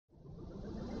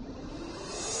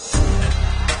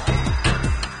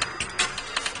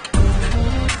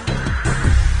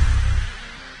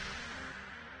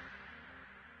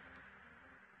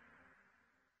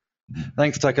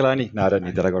Thanks, Takalani. No, I don't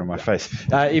need that. I got it on my face.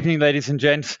 Evening, ladies and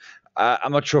gents.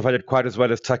 I'm not sure if I did quite as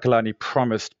well as Takalani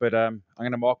promised, but I'm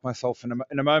going to mark myself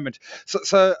in a moment.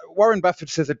 So Warren Buffett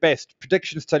says it best.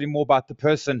 Predictions tell you more about the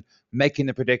person making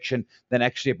the prediction than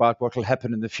actually about what will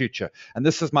happen in the future. And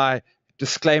this is my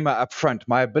disclaimer up front.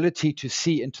 My ability to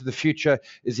see into the future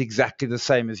is exactly the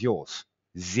same as yours.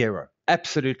 Zero.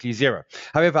 Absolutely zero.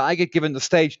 However, I get given the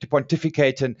stage to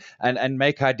pontificate and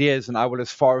make ideas, and I will,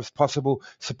 as far as possible,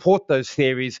 support those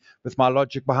theories with my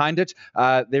logic behind it.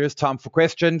 There is time for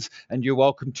questions, and you're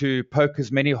welcome to poke as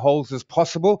many holes as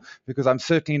possible, because I'm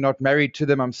certainly not married to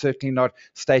them. I'm certainly not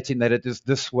stating that it is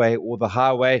this way or the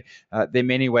highway. There are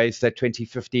many ways that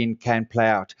 2015 can play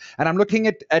out. And I'm looking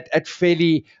at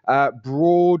fairly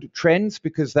broad trends,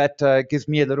 because that gives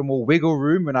me a little more wiggle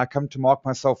room when I come to mark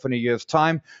myself in a year's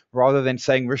time, rather than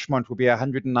saying Richmond will be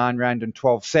 109 Rand and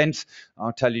 12 cents.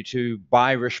 I'll tell you to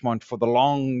buy Richmond for the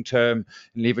long term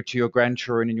and leave it to your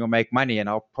grandchildren, and you'll make money, and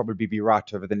I'll probably be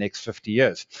right over the next 50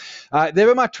 years. There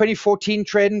were my 2014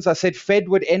 trends. I said Fed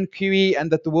would end QE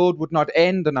and that the world would not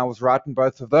end, and I was right in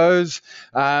both of those.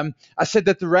 I said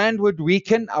that the Rand would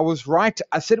weaken. I was right.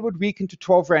 I said it would weaken to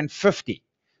 12 Rand 50.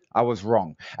 I was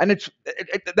wrong. And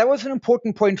that was an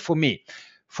important point for me.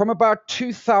 From about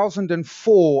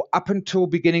 2004 up until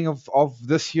beginning of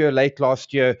this year, late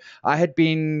last year, I had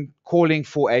been calling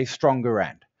for a stronger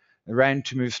Rand, the Rand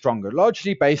to move stronger,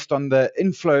 largely based on the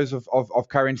inflows of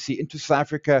currency into South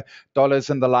Africa, dollars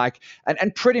and the like,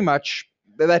 and pretty much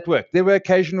that worked. There were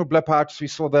occasional blip outs. We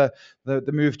saw the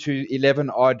move to 11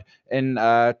 odd in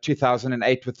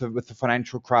 2008 with the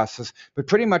financial crisis, but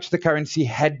pretty much the currency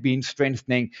had been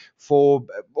strengthening for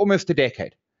almost a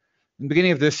decade. In the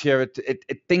beginning of this year,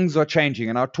 things are changing,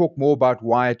 and I'll talk more about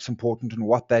why it's important and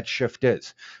what that shift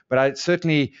is. But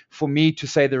certainly, for me to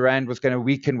say the Rand was going to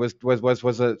weaken was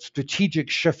a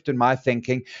strategic shift in my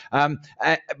thinking, but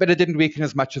it didn't weaken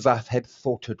as much as I had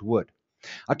thought it would.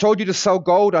 I told you to sell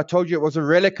gold. I told you it was a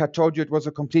relic. I told you it was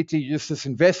a completely useless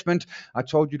investment. I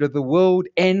told you that the world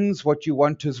ends. What you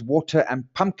want is water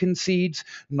and pumpkin seeds,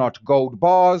 not gold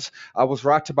bars. I was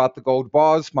right about the gold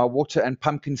bars. My water and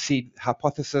pumpkin seed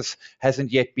hypothesis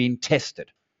hasn't yet been tested.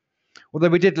 Although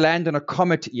we did land on a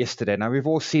comet yesterday. Now, we've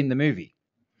all seen the movie.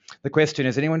 The question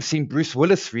is, anyone seen Bruce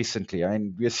Willis recently? I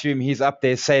mean, we assume he's up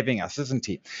there saving us, isn't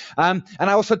he? And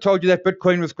I also told you that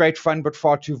Bitcoin was great fun, but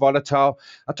far too volatile.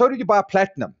 I told you to buy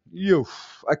platinum.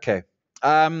 Okay.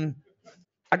 I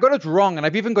got it wrong, and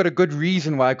I've even got a good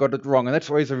reason why I got it wrong, and that's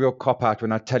always a real cop-out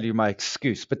when I tell you my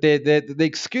excuse. But the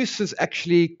excuse is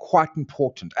actually quite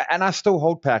important, and I still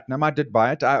hold platinum. I did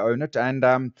buy it. I own it, and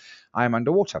I am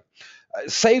underwater.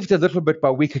 Saved a little bit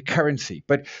by weaker currency.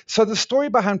 But so the story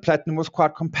behind platinum was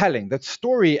quite compelling. That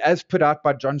story, as put out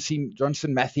by Johnson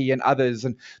Matthey and others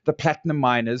and the platinum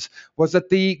miners, was that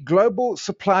the global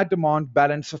supply-demand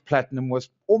balance of platinum was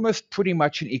almost pretty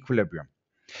much in equilibrium.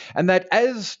 And that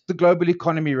as the global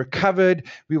economy recovered,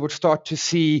 we would start to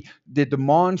see the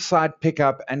demand side pick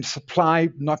up and supply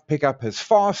not pick up as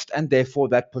fast, and therefore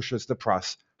that pushes the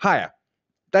price higher.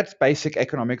 That's basic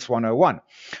economics 101.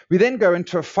 We then go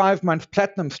into a 5-month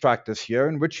platinum strike this year,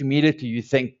 in which immediately you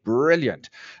think, brilliant.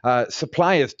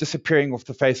 Supply is disappearing off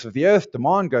the face of the earth.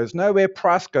 Demand goes nowhere.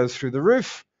 Price goes through the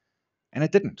roof. And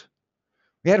it didn't.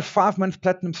 We had a 5-month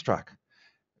platinum strike.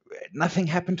 Nothing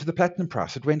happened to the platinum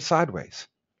price. It went sideways.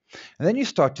 And then you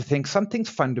start to think something's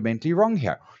fundamentally wrong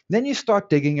here. And then you start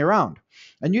digging around.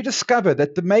 And you discover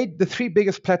that the 3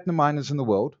 biggest platinum miners in the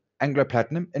world, Anglo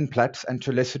Platinum, Implats, and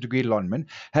to a lesser degree Lonmin,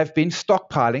 have been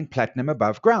stockpiling platinum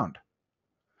above ground.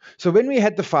 So when we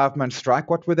had the 5-month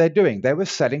strike, what were they doing? They were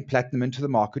selling platinum into the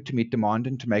market to meet demand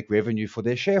and to make revenue for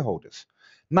their shareholders.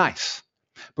 Nice.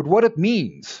 But what it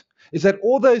means is that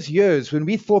all those years when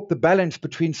we thought the balance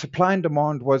between supply and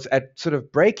demand was at sort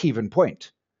of break-even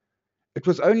point, it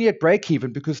was only at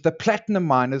break-even because the platinum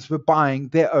miners were buying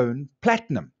their own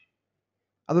platinum.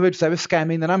 In other words, they were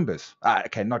scamming the numbers.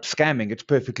 Okay, not scamming, it's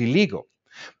perfectly legal.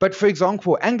 But for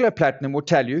example, Anglo Platinum will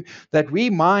tell you that we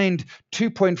mined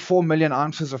 2.4 million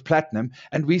ounces of platinum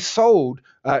and we sold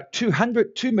 2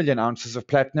 million ounces of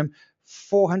platinum,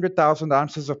 400,000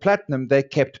 ounces of platinum they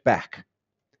kept back.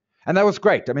 And that was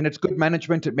great. I mean, it's good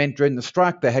management. It meant during the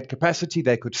strike they had capacity,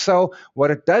 they could sell. What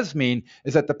it does mean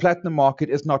is that the platinum market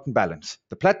is not in balance.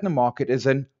 The platinum market is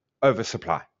in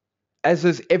oversupply, as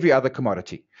is every other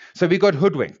commodity. So we got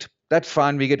hoodwinked. That's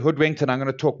fine. We get hoodwinked, and I'm going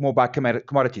to talk more about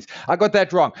commodities. I got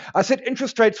that wrong. I said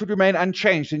interest rates would remain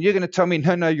unchanged, and you're going to tell me,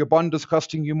 no, your bond is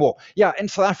costing you more. Yeah, in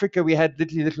South Africa, we had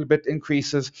little bit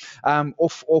increases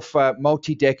off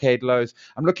multi-decade lows.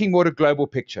 I'm looking more at a global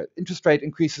picture. Interest rate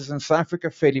increases in South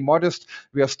Africa, fairly modest.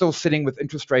 We are still sitting with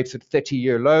interest rates at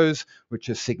 30-year lows, which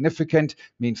is significant,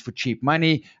 means for cheap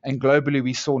money. And globally,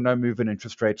 we saw no move in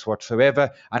interest rates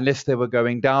whatsoever, unless they were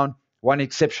going down. One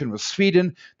exception was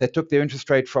Sweden. They took their interest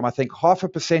rate from, I think,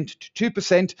 0.5% to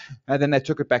 2%, and then they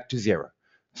took it back to zero.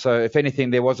 So if anything,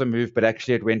 there was a move, but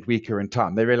actually it went weaker in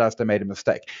time. They realized they made a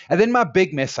mistake. And then my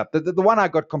big mess up, the one I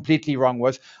got completely wrong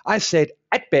was I said,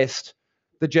 at best,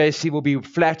 the JSE will be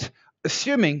flat,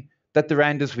 assuming that the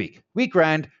rand is weak. Weak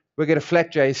rand, we'll get a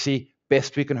flat JSE,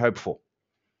 best we can hope for.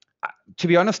 To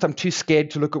be honest, I'm too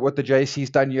scared to look at what the JSE's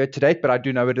done year to date, but I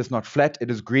do know it is not flat. It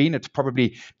is green. It's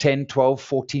probably 10, 12,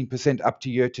 14% up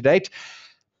to year to date.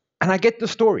 And I get the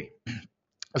story.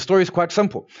 The story is quite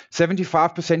simple.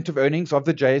 75% of earnings of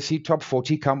the JSE top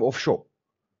 40 come offshore.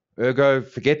 Ergo,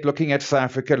 forget looking at South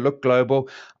Africa, look global.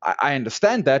 I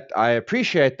understand that. I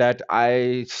appreciate that.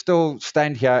 I still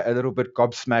stand here a little bit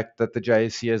gobsmacked that the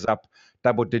JSE is up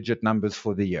double-digit numbers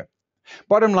for the year.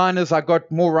 Bottom line is I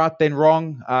got more right than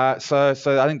wrong. So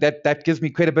I think that gives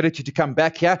me credibility to come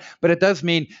back here. But it does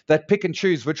mean that pick and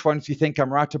choose which ones you think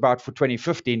I'm right about for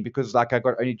 2015, because I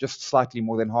got only just slightly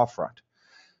more than half right.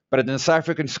 But in the South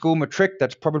African school matric,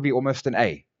 that's probably almost an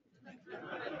A.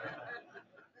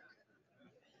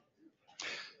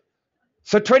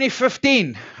 So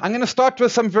 2015, I'm going to start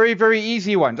with some very, very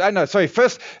easy ones.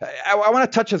 First, I want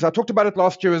to touch this. I talked about it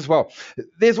last year as well.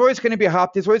 There's always going to be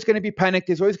hype. There's always going to be panic.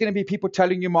 There's always going to be people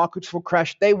telling you markets will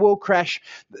crash. They will crash.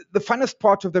 The funnest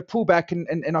part of the pullback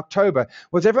in October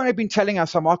was everyone had been telling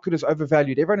us our market is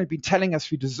overvalued. Everyone had been telling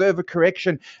us we deserve a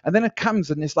correction. And then it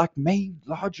comes and there's like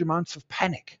large amounts of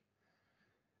panic.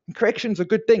 And corrections are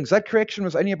good things. That correction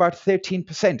was only about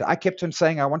 13%. I kept on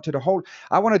saying I wanted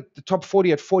the top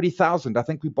 40 at 40,000. I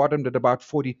think we bottomed at about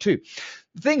 42.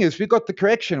 The thing is, we got the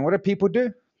correction. What did people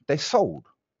do? They sold.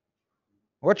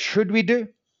 What should we do?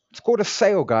 It's called a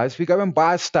sale, guys. We go and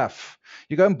buy stuff.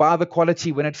 You go and buy the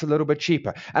quality when it's a little bit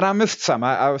cheaper. And I missed some.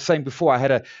 I was saying before, I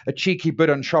had a cheeky bid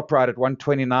on ShopRite at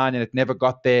 129 and it never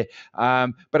got there.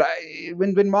 But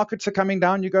when markets are coming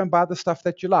down, you go and buy the stuff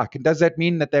that you like. And does that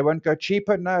mean that they won't go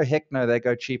cheaper? No, heck no, they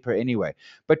go cheaper anyway.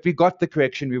 But we got the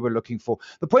correction we were looking for.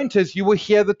 The point is, you will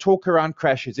hear the talk around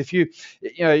crashes. If you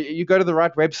go to the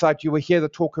right website, you will hear the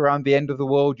talk around the end of the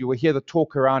world. You will hear the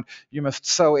talk around you must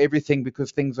sell everything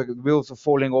because the wheels are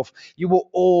falling off. You will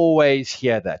always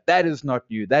hear that. That is not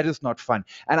new. That is not fun.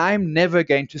 And I'm never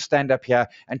going to stand up here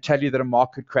and tell you that a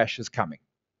market crash is coming.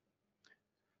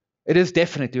 It is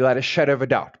definitely without a shadow of a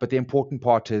doubt. But the important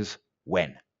part is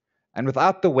when. And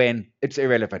without the when, it's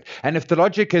irrelevant. And if the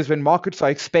logic is when markets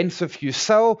are expensive, you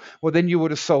sell, well, then you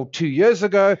would have sold 2 years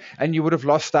ago and you would have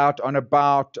lost out on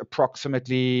about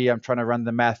approximately, I'm trying to run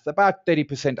the math, about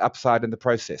 30% upside in the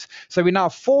process. So we're now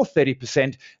for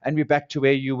 30% and we're back to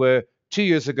where you were 2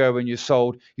 years ago when you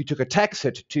sold. You took a tax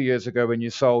hit 2 years ago when you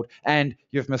sold, and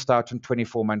you've missed out on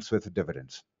 24 months worth of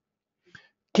dividends.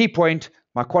 Key point,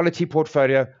 my quality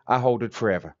portfolio, I hold it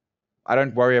forever. I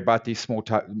don't worry about these small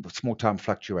time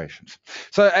fluctuations.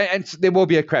 So, and there will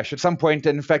be a crash at some point.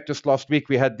 And in fact, just last week,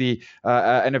 we had the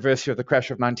anniversary of the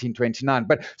crash of 1929.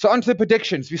 But so on to the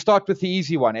predictions. We start with the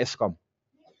easy one, Eskom.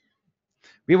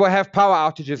 We will have power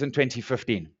outages in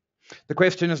 2015. The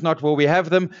question is not will we have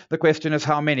them, the question is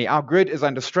how many. Our grid is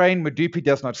under strain. Medupi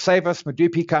does not save us.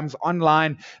 Medupi comes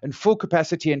online in full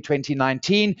capacity in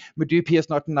 2019. Medupi has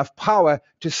not enough power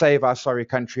to save our sorry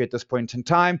country at this point in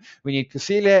time. We need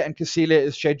Kusile, and Kusile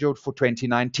is scheduled for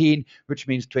 2019, which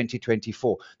means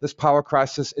 2024. This power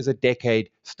crisis is a decade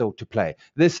still to play.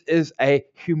 This is a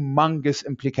humongous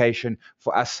implication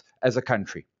for us as a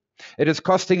country. It is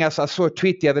costing us, I saw a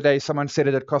tweet the other day, someone said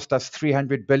it cost us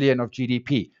 300 billion of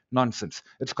GDP. Nonsense.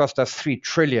 It's cost us 3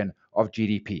 trillion of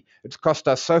GDP. It's cost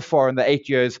us so far in the 8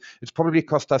 years, it's probably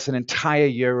cost us an entire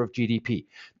year of GDP.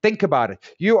 Think about it.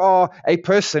 You are a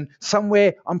person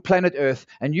somewhere on planet Earth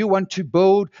and you want to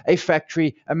build a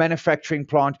factory, a manufacturing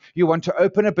plant. You want to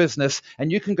open a business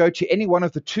and you can go to any one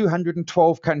of the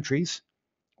 212 countries,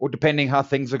 or depending how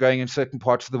things are going in certain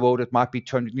parts of the world, it might be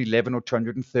 211 or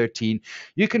 213.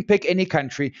 You can pick any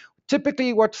country.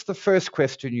 Typically, what's the first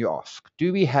question you ask?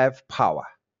 Do we have power?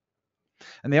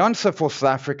 And the answer for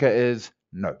South Africa is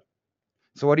no.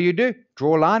 So what do?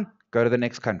 Draw a line, go to the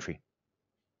next country.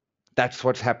 That's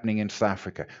what's happening in South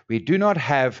Africa. We do not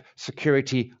have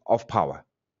security of power.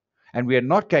 And we are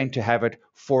not going to have it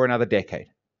for another decade.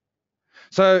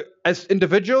 So as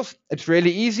individuals, it's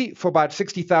really easy. For about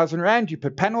 60,000 Rand, you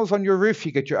put panels on your roof,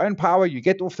 you get your own power, you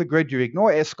get off the grid, you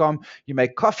ignore Eskom, you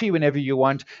make coffee whenever you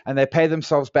want, and they pay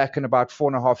themselves back in about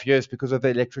 4.5 years because of the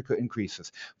electrical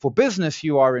increases. For business,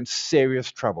 you are in serious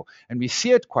trouble. And we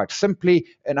see it quite simply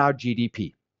in our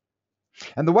GDP.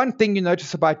 And the one thing you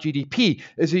notice about GDP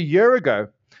is a year ago,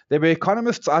 there were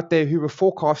economists out there who were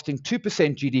forecasting 2%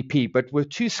 GDP, but were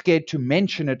too scared to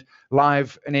mention it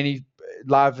live in any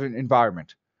live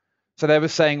environment. So they were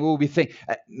saying, well, we think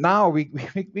now we're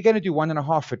going to do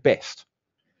 1.5 at best.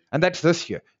 And that's this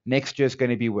year. Next year is going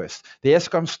to be worse. The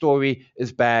Eskom story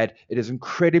is bad. It is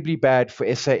incredibly bad for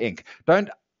SA Inc. Don't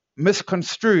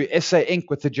misconstrue SA Inc.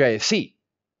 with the JSE.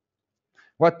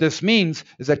 What this means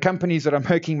is that companies that are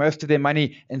making most of their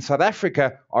money in South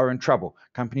Africa are in trouble.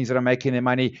 Companies that are making their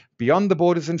money beyond the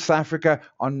borders in South Africa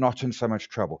are not in so much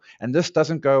trouble. And this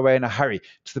doesn't go away in a hurry.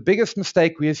 It's the biggest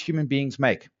mistake we as human beings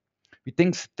make.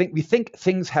 We think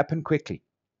things happen quickly.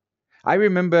 I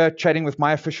remember chatting with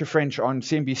Maya Fisher-French on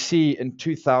CNBC in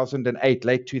 2008,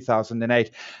 late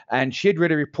 2008, and she had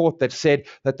read a report that said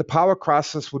that the power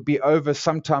crisis would be over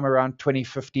sometime around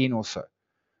 2015 or so.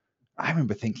 I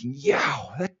remember thinking,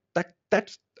 yeah,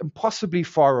 that's impossibly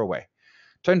far away.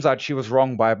 Turns out she was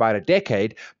wrong by about a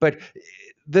decade, but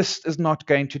this is not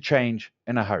going to change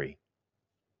in a hurry.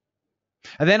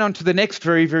 And then on to the next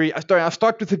I'll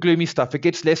start with the gloomy stuff. It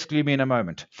gets less gloomy in a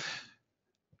moment.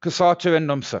 Cosatu and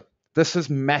Numsa. This is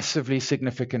massively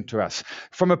significant to us.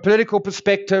 From a political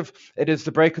perspective, it is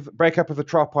the breakup of the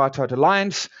tripartite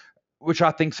alliance, which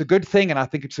I think is a good thing, and I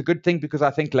think it's a good thing because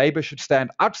I think Labour should stand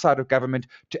outside of government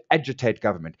to agitate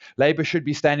government. Labour should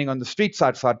be standing on the streets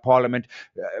outside Parliament,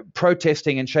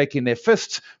 protesting and shaking their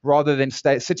fists, rather than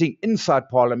sitting inside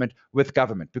Parliament with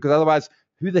government, because otherwise,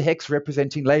 who the heck's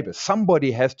representing Labour?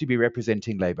 Somebody has to be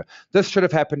representing Labour. This should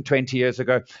have happened 20 years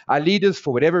ago. Our leaders,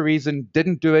 for whatever reason,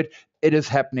 didn't do it. It is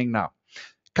happening now.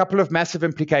 Couple of massive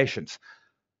implications.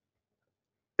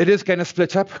 It is going to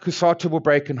split up. Cosatu will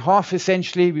break in half,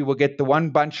 essentially. We will get the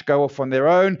one bunch go off on their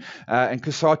own, and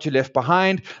Cosatu left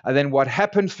behind. And then what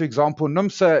happens, for example,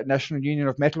 Numsa, National Union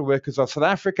of Metal Workers of South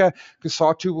Africa,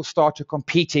 Cosatu will start a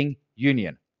competing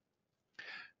union.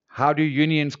 How do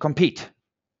unions compete?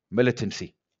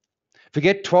 Militancy.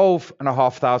 Forget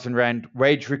 12,500 Rand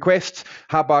wage requests.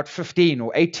 How about 15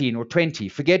 or 18 or 20?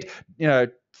 Forget,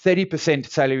 30%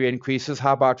 salary increases.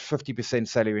 How about 50%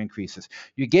 salary increases?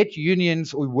 You get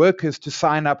unions or workers to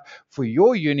sign up for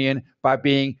your union by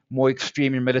being more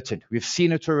extreme and militant. We've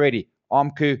seen it already.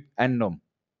 ARMCU and NUM.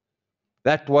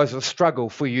 That was a struggle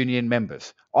for union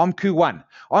members. ARMCU won.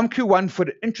 ARMCU won for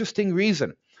an interesting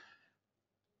reason.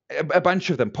 A bunch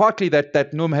of them, partly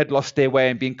that NUM had lost their way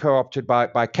and been co-opted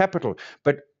by capital.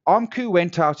 But ARMCU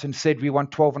went out and said, we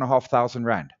want 12,500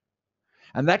 Rand.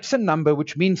 And that's a number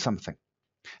which means something.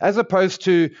 As opposed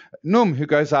to NUM, who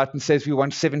goes out and says we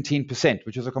want 17%,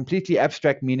 which is a completely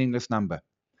abstract, meaningless number.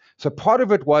 So part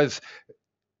of it was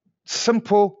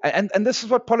simple, and this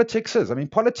is what politics is. I mean,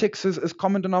 politics is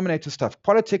common denominator stuff.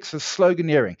 Politics is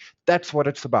sloganeering. That's what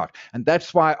it's about. And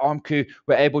that's why ARMCU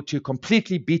were able to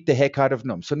completely beat the heck out of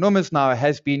NUM. So NUM is now a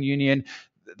has-been union.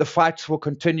 The fights will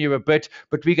continue a bit,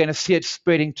 but we're going to see it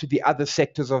spreading to the other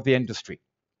sectors of the industry.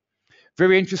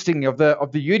 Very interestingly, of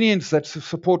the unions that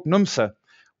support NUMSA,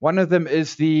 one of them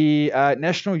is the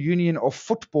National Union of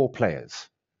Football Players.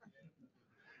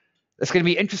 It's going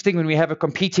to be interesting when we have a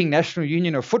competing National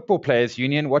Union of Football Players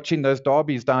union watching those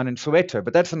derbies down in Soweto,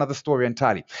 but that's another story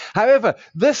entirely. However,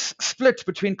 this split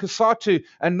between Cosatu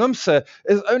and Numsa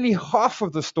is only half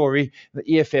of the story.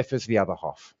 The EFF is the other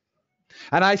half.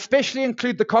 And I especially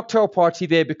include the cocktail party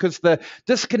there because the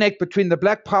disconnect between the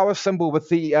black power symbol with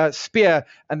the spear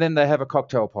and then they have a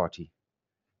cocktail party.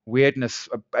 Weirdness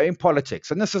in politics.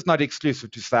 And this is not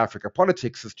exclusive to South Africa.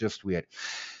 Politics is just weird.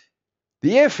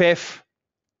 The EFF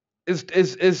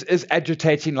is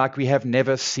agitating like we have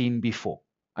never seen before.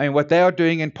 I mean, what they are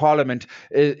doing in Parliament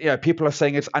is, people are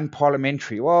saying it's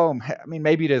unparliamentary. Well, I mean,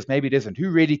 maybe it is, maybe it isn't.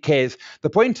 Who really cares? The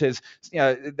point is,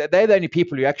 they're the only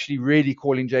people who are actually really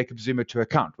calling Jacob Zuma to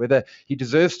account. Whether he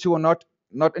deserves to or not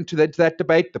into that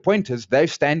debate. The point is, they're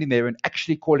standing there and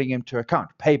actually calling him to account.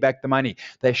 Pay back the money.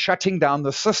 They're shutting down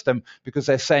the system because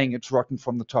they're saying it's rotten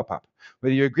from the top up.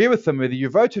 Whether you agree with them, whether you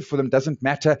voted for them, doesn't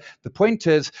matter. The point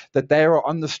is that they are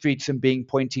on the streets and being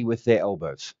pointy with their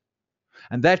elbows.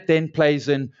 And that then plays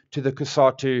into the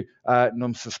Cosatu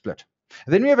Numsa split.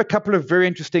 And then we have a couple of very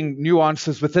interesting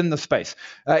nuances within the space.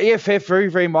 EFF, very,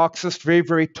 very Marxist, very,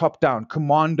 very top-down,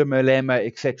 Commander Malema,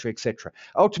 etc., etc.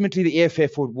 Ultimately, the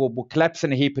EFF will collapse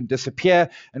in a heap and disappear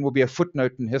and will be a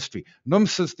footnote in history.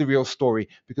 Numsa's the real story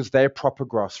because they're proper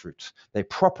grassroots. They're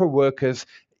proper workers.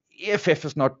 EFF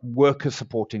is not worker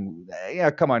supporting.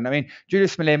 Come on. I mean,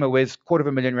 Julius Malema wears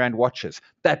R250,000 watches.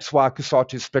 That's why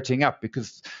Cosatu is splitting up,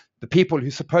 because the people who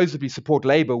supposedly support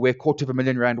Labour wear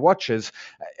R250,000 watches,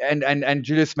 and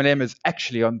Julius Malema is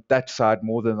actually on that side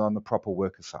more than on the proper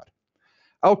worker side.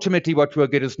 Ultimately, what we'll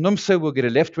get is Numsa will get a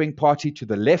left-wing party to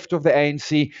the left of the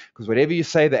ANC, because whatever you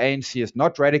say, the ANC is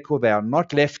not radical, they are not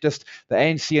leftist. The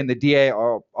ANC and the DA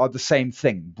are the same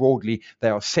thing, broadly. They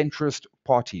are centrist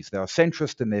parties. They are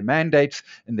centrist in their mandates,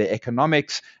 in their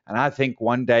economics, and I think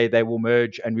one day they will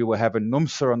merge and we will have a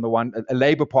Numsa on the one, a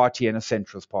Labour party and a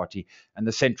centrist party, and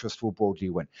the centrist will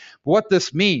broadly win. But what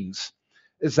this means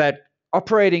is that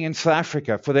operating in South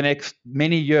Africa for the next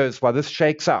many years while this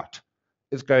shakes out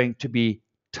is going to be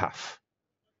tough.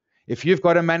 If you've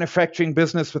got a manufacturing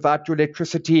business without your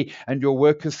electricity and your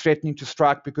workers threatening to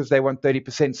strike because they want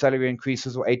 30% salary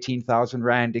increases or 18,000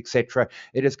 Rand, etc.,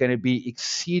 it is going to be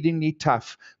exceedingly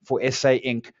tough for SA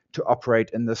Inc. to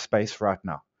operate in this space right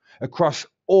now, across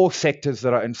all sectors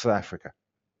that are in South Africa.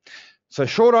 So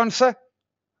short answer,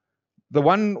 the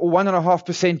 1 or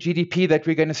 1.5% GDP that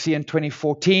we're going to see in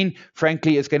 2014,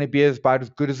 frankly, is going to be about as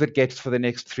good as it gets for the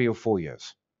next 3 or 4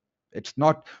 years.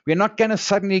 We're not going to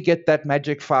suddenly get that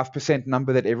magic 5%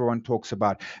 number that everyone talks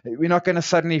about. We're not going to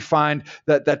suddenly find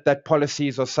that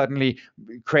policies are suddenly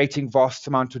creating vast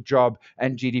amount of job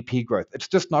and GDP growth. It's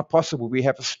just not possible. We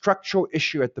have a structural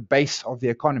issue at the base of the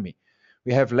economy.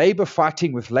 We have Labour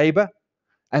fighting with Labour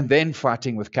and then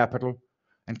fighting with capital,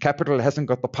 and capital hasn't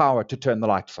got the power to turn the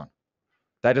lights on.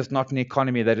 That is not an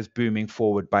economy that is booming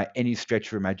forward by any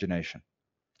stretch of imagination.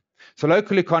 So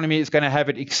local economy is going to have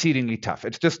it exceedingly tough.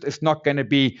 It's not going to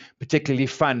be particularly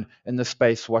fun in the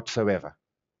space whatsoever.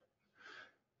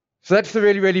 So that's the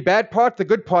really, really bad part. The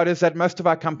good part is that most of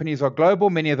our companies are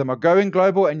global. Many of them are going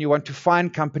global, and you want to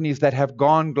find companies that have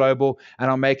gone global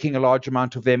and are making a large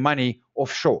amount of their money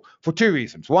offshore for 2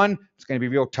 reasons. 1, it's going to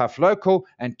be real tough local,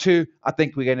 and 2, I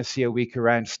think we're going to see a weaker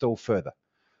rand still further.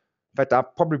 In fact, I'll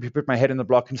probably put my head in the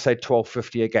block and say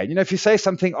 12.50 again. If you say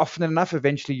something often enough,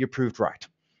 eventually you're proved right.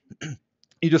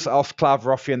 You just ask Clive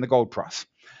Roffey and the gold price.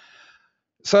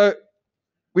 So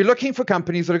we're looking for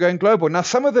companies that are going global. Now,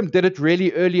 some of them did it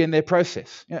really early in their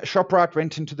process. Shoprite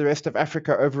went into the rest of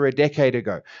Africa over a decade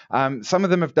ago. Some of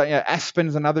them have done,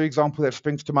 Aspen's another example that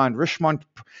springs to mind. Richmond,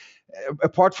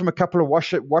 apart from a couple of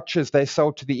watches they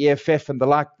sold to the EFF and the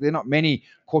like, there are not many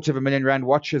R250,000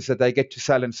 watches that they get to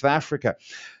sell in South Africa.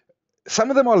 Some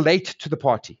of them are late to the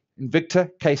party.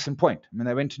 Invicta, case in point. I mean,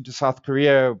 they went into South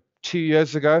Korea 2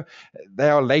 years ago. They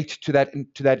are late to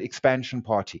that expansion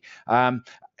party.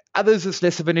 Others, it's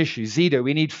less of an issue. Zeda,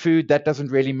 we need food. That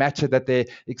doesn't really matter that their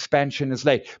expansion is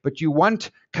late. But you want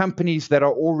companies that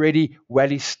are already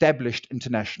well established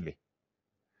internationally,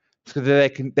 so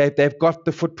that they've got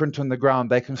the footprint on the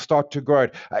ground. They can start to grow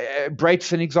it.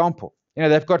 Brait's an example.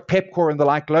 They've got Pepkor and the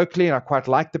like locally, and I quite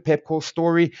like the Pepkor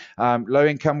story.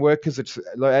 Low-income workers, it's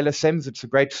low LSMs, it's a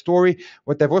great story.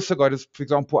 What they've also got is, for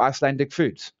example, Icelandic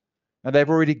Foods. Now, they've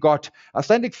already got,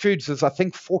 Icelandic Foods is, I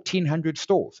think, 1,400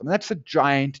 stores. I mean, that's a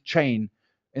giant chain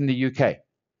in the UK.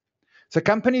 So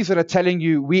companies that are telling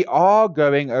you, we are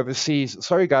going overseas,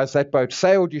 sorry guys, that boat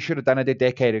sailed, you should have done it a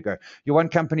decade ago. You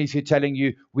want companies who are telling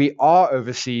you, we are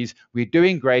overseas, we're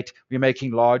doing great, we're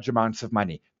making large amounts of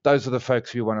money. Those are the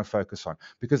folks we want to focus on,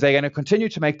 because they're going to continue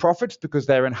to make profits because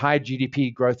they're in high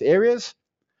GDP growth areas.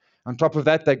 On top of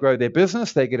that, they grow their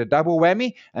business, they get a double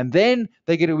whammy, and then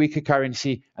they get a weaker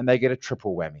currency and they get a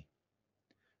triple whammy.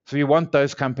 So you want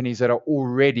those companies that are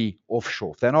already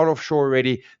offshore. If they're not offshore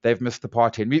already, they've missed the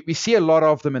party. And we see a lot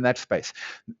of them in that space.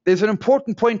 There's an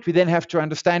important point we then have to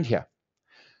understand here.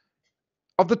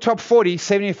 Of the top 40,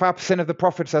 75% of the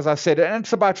profits, as I said, and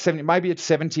it's about 70, maybe it's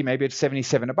 70, maybe it's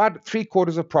 77, about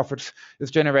 3/4 of profits is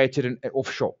generated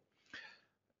offshore.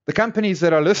 The companies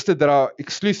that are listed that are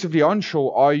exclusively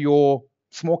onshore are your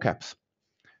small caps,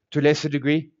 to a lesser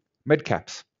degree, mid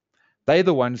caps. They're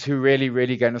the ones who really,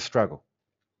 really going to struggle.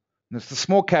 And it's the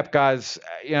small cap guys,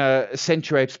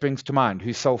 Accentuate springs to mind,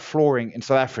 who sell flooring in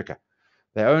South Africa.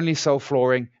 They only sell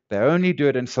flooring. They only do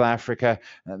it in South Africa.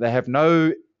 They have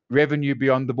no revenue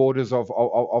beyond the borders of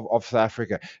South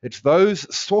Africa. It's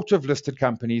those sort of listed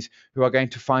companies who are going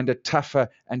to find it tougher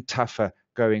and tougher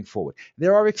going forward.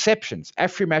 There are exceptions.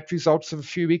 Afrimat results of a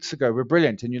few weeks ago were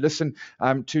brilliant, and you listen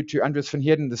to Andries van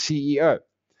Heerden, the CEO.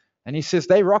 And he says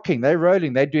they're rocking, they're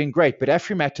rolling, they're doing great. But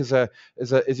Afrimat is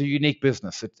a unique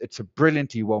business. It's a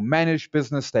brilliantly well managed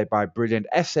business. They buy brilliant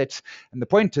assets, and the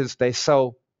point is they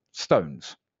sell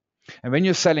stones. And when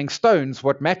you're selling stones,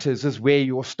 what matters is where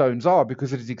your stones are,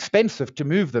 because it is expensive to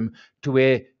move them to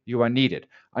where you are needed.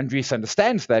 Andries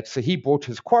understands that, so he bought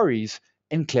his quarries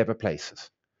in clever places.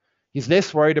 He's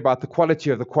less worried about the quality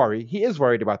of the quarry. He is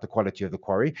worried about the quality of the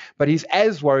quarry, but he's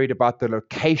as worried about the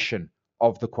location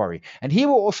of the quarry. And he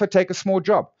will also take a small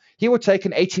job. He will take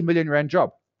an 80 million rand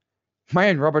job. My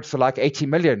and Roberts are like 80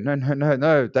 million.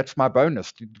 No, that's my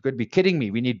bonus. You're going to be kidding me.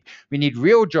 We need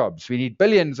real jobs. We need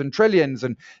billions and trillions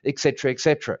and et cetera, et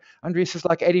cetera. Andries is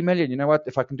like 80 million. You know what?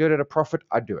 If I can do it at a profit,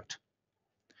 I do it.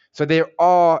 So there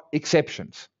are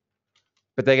exceptions,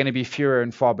 but they're going to be fewer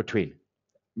and far between.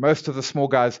 Most of the small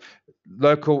guys,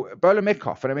 local, Bowler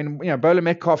Metcalf. And I mean, Bowler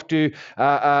Metcalf do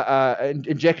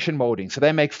injection molding. So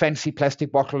they make fancy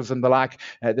plastic bottles and the like,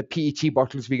 the PET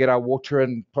bottles we get our water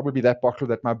in, probably that bottle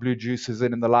that my blue juice is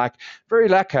in and the like. Very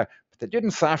lacquer, but they do it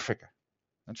in South Africa.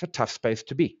 That's a tough space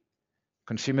to be.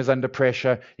 Consumers under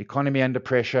pressure, economy under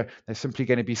pressure. They're simply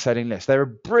going to be selling less. They're a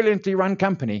brilliantly run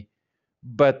company,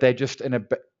 but they're just in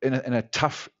a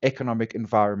tough economic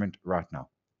environment right now.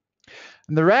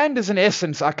 And the rand is, in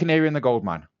essence, our canary in the gold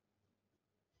mine.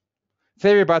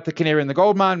 Theory about the canary in the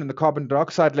gold mine: when the carbon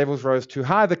dioxide levels rose too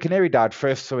high, the canary died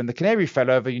first. So when the canary fell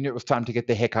over, you knew it was time to get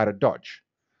the heck out of Dodge.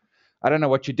 I don't know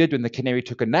what you did when the canary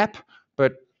took a nap,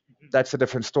 but that's a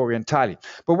different story entirely.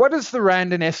 But what is the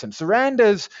rand in essence? The rand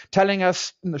is telling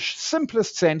us, in the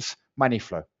simplest sense, money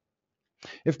flow.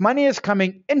 If money is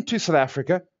coming into South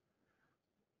Africa,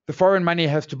 the foreign money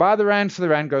has to buy the rand, so the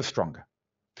rand goes stronger.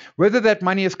 Whether that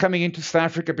money is coming into South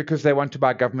Africa because they want to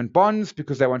buy government bonds,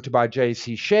 because they want to buy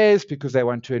JSE shares, because they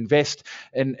want to invest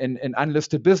in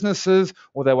unlisted businesses,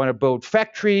 or they want to build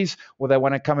factories, or they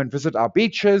want to come and visit our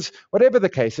beaches, whatever the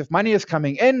case, if money is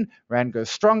coming in, rand goes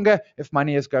stronger. If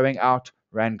money is going out,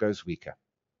 rand goes weaker.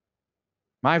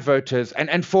 My vote is,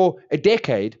 and for a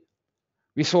decade,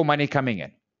 we saw money coming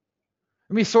in.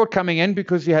 And we saw it coming in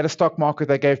because we had a stock market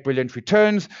that gave brilliant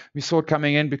returns. We saw it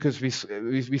coming in because we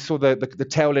saw the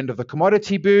tail end of the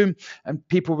commodity boom, and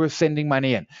people were sending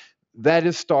money in. That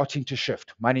is starting to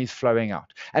shift. Money is flowing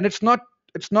out. And it's not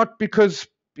because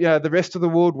the rest of the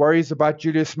world worries about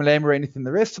Julius Malema or anything.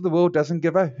 The rest of the world doesn't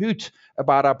give a hoot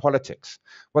about our politics.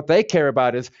 What they care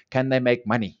about is, can they make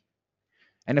money?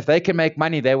 And if they can make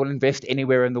money, they will invest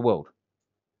anywhere in the world.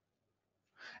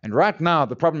 And right now,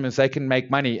 the problem is they can make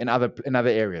money in other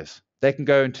areas. They can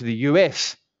go into the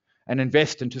US and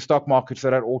invest into stock markets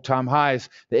that are at all-time highs.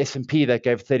 The S&P that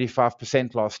gave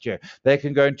 35% last year. They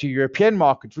can go into European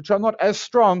markets, which are not as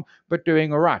strong, but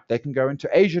doing all right. They can go into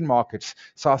Asian markets,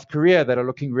 South Korea, that are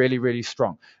looking really, really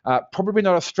strong. Probably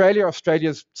not Australia.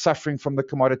 Australia's suffering from the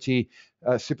commodity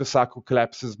super cycle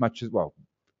collapse as much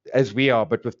as we are,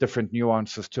 but with different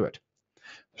nuances to it.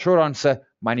 Short answer,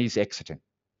 money's exiting.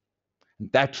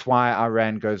 That's why our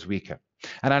rand goes weaker.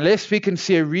 And unless we can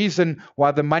see a reason why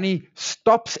the money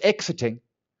stops exiting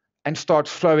and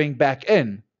starts flowing back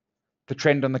in, the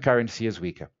trend on the currency is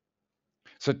weaker.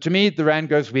 So to me, the rand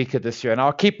goes weaker this year. And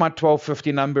I'll keep my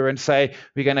 1250 number and say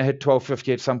we're going to hit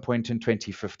 1250 at some point in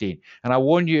 2015. And I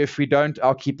warn you, if we don't,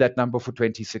 I'll keep that number for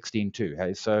 2016 too.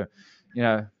 Hey, so,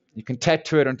 you can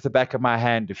tattoo it onto the back of my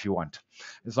hand if you want,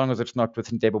 as long as it's not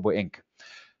with indelible ink.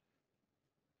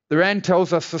 The rand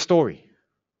tells us the story.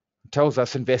 Tells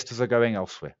us investors are going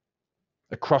elsewhere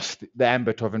across the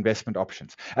ambit of investment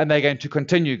options, and they're going to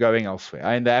continue going elsewhere.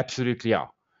 I mean, they absolutely are.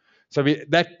 So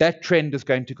that trend is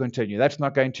going to continue. That's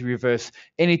not going to reverse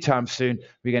anytime soon.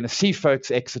 We're going to see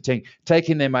folks exiting,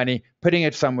 taking their money, putting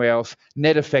it somewhere else.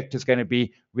 Net effect is going to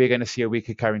be we're going to see a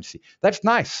weaker currency. That's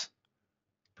nice,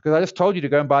 because I just told you to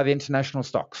go and buy the international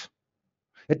stocks.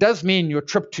 It does mean your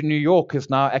trip to New York is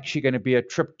now actually going to be a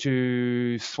trip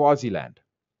to Swaziland.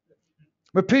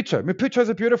 Maputo is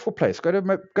a beautiful place. Go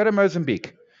to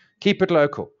Mozambique. Keep it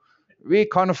local. We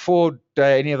can't afford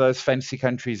any of those fancy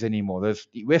countries anymore. Go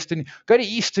to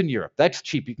Eastern Europe. That's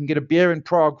cheap. You can get a beer in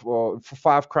Prague for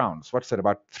 5 crowns. What's that?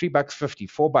 About $3.50,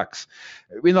 $4.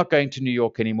 We're not going to New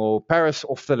York anymore. Paris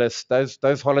off the list.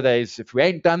 Those holidays, if we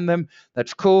ain't done them,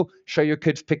 that's cool. Show your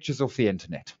kids pictures off the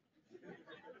internet.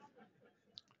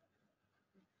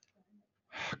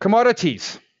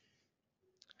 Commodities.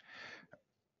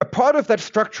 A part of that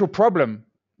structural problem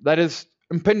that is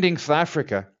impending South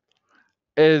Africa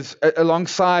is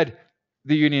alongside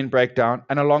the union breakdown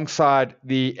and alongside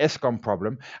the Eskom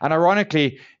problem. And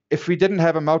ironically, if we didn't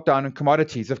have a meltdown in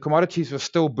commodities, if commodities were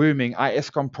still booming, our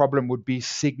Eskom problem would be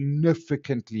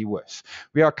significantly worse.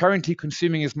 We are currently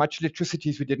consuming as much electricity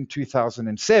as we did in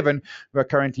 2007. We are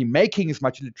currently making as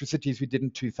much electricity as we did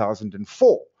in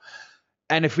 2004.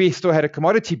 And if we still had a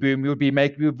commodity boom,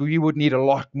 we would need a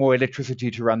lot more electricity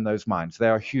to run those mines. They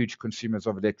are huge consumers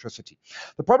of electricity.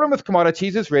 The problem with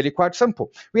commodities is really quite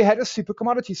simple. We had a super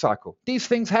commodity cycle. These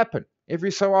things happen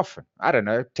every so often. I don't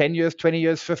know, 10 years, 20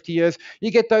 years, 50 years.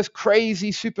 You get those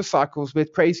crazy super cycles where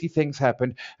crazy things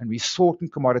happen, and we saw it in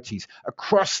commodities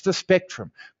across the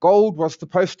spectrum. Gold was the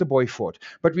poster boy for it,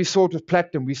 but we saw it with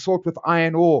platinum. We saw it with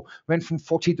iron ore, went from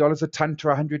 $40 a ton to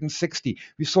 160.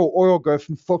 We saw oil go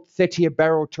from 30 a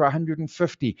barrel to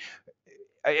 150.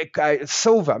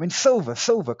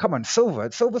 Silver, come on,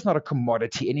 silver's not a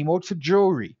commodity anymore, it's a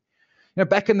jewelry.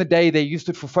 Back in the day, they used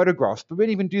it for photographs, but we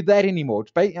don't even do that anymore.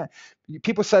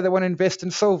 People say they want to invest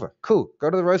in silver. Cool. Go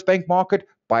to the Rosebank market,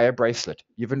 buy a bracelet.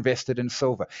 You've invested in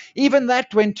silver. Even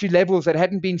that went to levels that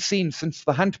hadn't been seen since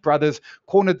the Hunt brothers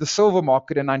cornered the silver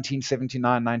market in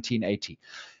 1979, 1980.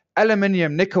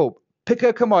 Aluminium, nickel, pick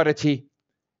a commodity,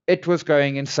 it was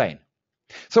going insane.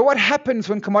 So what happens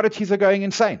when commodities are going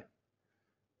insane?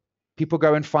 People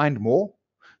go and find more,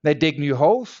 they dig new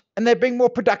holes, and they bring more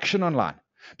production online.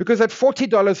 Because at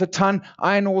 $40 a ton,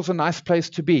 iron ore is a nice place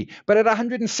to be. But at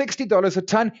 $160 a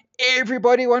ton,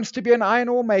 everybody wants to be an iron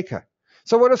ore maker.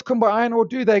 So what does Kumba Iron Ore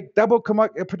do? They double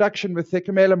production with their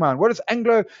Kumela mine. What does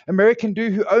Anglo American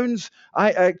do, who owns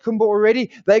Kumba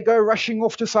already? They go rushing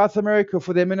off to South America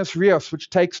for their Minas Rios, which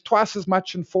takes twice as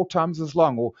much and 4 times as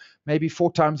long, or maybe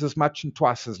 4 times as much and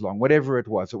twice as long, whatever it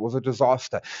was. It was a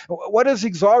disaster. What does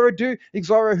Exxaro do?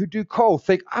 Exxaro, who do coal,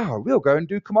 think, we'll go and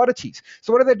do commodities.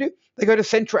 So what do? They go to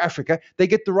Central Africa. They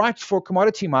get the rights for a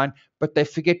commodity mine, but they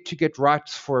forget to get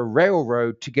rights for a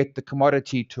railroad to get the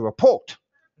commodity to a port.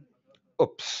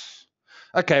 Oops.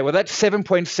 Okay, well, that's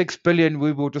 7.6 billion.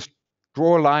 We will just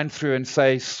draw a line through and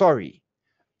say, sorry.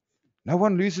 No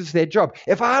one loses their job.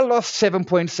 If I lost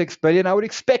 7.6 billion, I would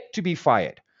expect to be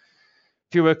fired.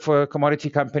 If you work for a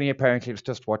commodity company, apparently it's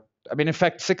just in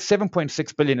fact,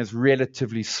 7.6 billion is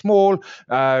relatively small.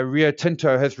 Rio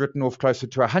Tinto has written off closer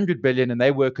to 100 billion, and they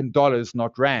work in dollars,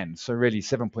 not rand. So really,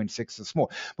 7.6 is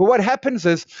small. But what happens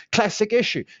is, classic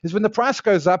issue, is when the price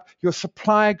goes up, your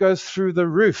supply goes through the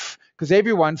roof because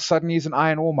everyone suddenly is an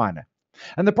iron ore miner.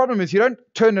 And the problem is you don't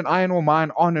turn an iron ore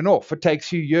mine on and off. It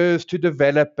takes you years to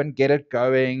develop and get it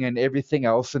going and everything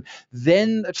else. And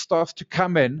then it starts to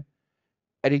come in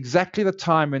at exactly the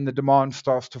time when the demand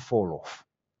starts to fall off.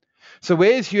 So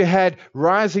whereas you had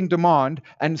rising demand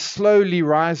and slowly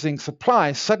rising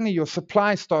supply, suddenly your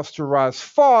supply starts to rise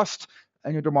fast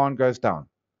and your demand goes down.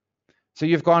 So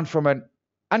you've gone from an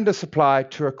undersupply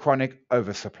to a chronic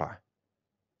oversupply.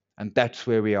 And that's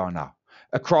where we are now,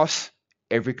 across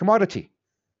every commodity.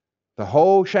 The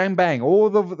whole shambang, all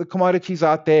the commodities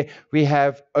out there, we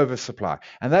have oversupply.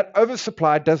 And that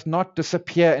oversupply does not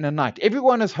disappear in a night.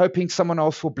 Everyone is hoping someone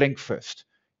else will blink first.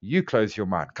 You close your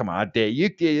mine. Come on, I dare you.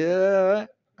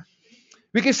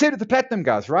 We can see it with the platinum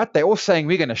guys, right? They're all saying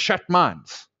we're going to shut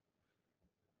mines.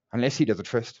 Unless he does it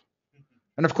first.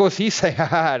 And of course, he's saying,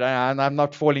 I'm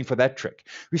not falling for that trick.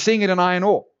 We're seeing it in iron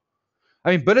ore.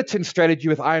 Billiton's strategy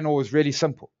with iron ore is really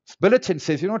simple. Billiton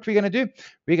says, you know what we're going to do?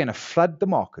 We're going to flood the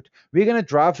market. We're going to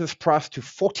drive this price to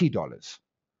 $40.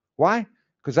 Why?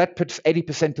 Because that puts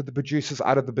 80% of the producers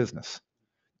out of the business.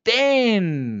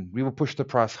 Then we will push the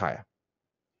price higher.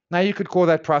 Now, you could call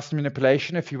that price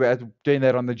manipulation if you were doing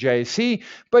that on the JSE,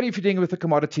 but if you're doing it with a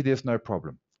commodity, there's no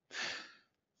problem.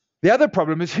 The other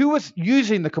problem is who was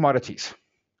using the commodities?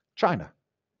 China.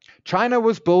 China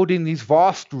was building these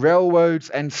vast railroads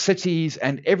and cities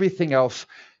and everything else,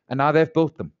 and now they've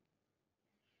built them.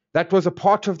 That was a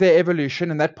part of their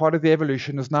evolution, and that part of the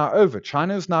evolution is now over.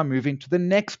 China is now moving to the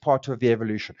next part of the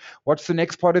evolution. What's the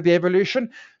next part of the evolution?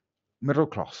 Middle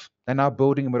class. They're now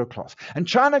building a middle class. And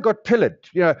China got pillared.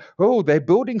 They're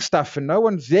building stuff and no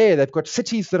one's there. They've got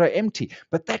cities that are empty.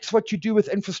 But that's what you do with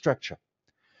infrastructure.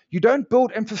 You don't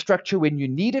build infrastructure when you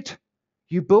need it.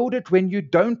 You build it when you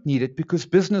don't need it because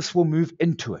business will move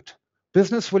into it.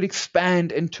 Business will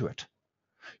expand into it.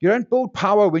 You don't build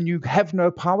power when you have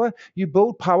no power. You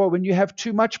build power when you have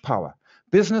too much power.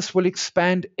 Business will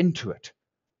expand into it.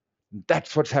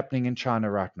 That's what's happening in China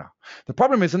right now. The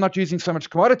problem is they're not using so much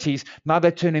commodities. Now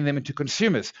they're turning them into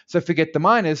consumers. So forget the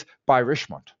miners, buy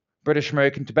Richmond. British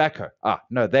American Tobacco.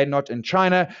 No, they're not in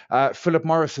China. Philip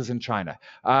Morris is in China.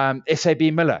 SAB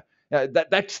Miller.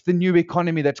 That's the new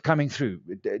economy that's coming through.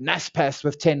 Naspers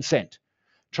with 10 cent.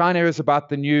 China is about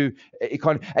the new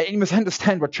economy. And you must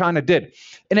understand what China did.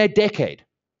 In a decade,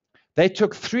 They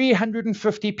took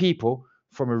 350 people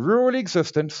from a rural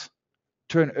existence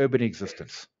to an urban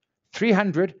existence.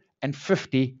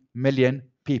 350 million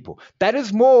people. That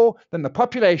is more than the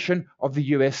population of the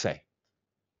USA.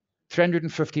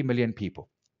 350 million people.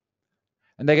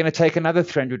 And they're going to take another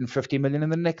 350 million in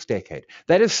the next decade.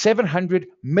 That is 700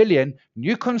 million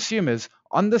new consumers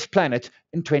on this planet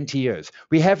in 20 years.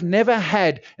 We have never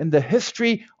had in the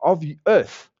history of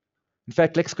Earth, in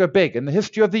fact, let's go big, in the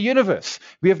history of the universe,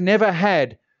 we have never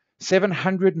had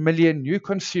 700 million new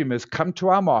consumers come to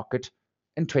our market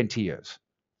in 20 years.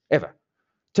 Ever.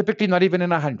 Typically not even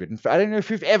in 100. In fact, I don't know if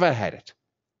you've ever had it.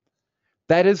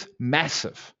 That is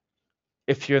massive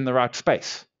if you're in the right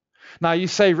space. Now you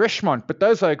say Richmond, but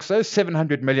those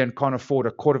 700 million can't afford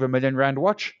a R250,000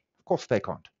 watch. Of course they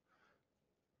can't.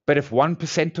 But if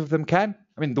 1% of them can,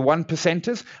 I mean the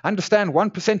 1%ers, understand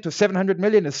 1% of 700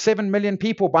 million is 7 million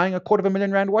people buying a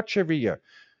R250,000 watch every year.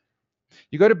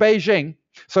 You go to Beijing,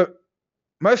 so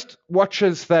most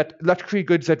watches that luxury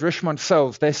goods that Richmond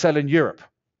sells, they sell in Europe.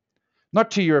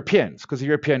 Not to Europeans, because the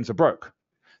Europeans are broke.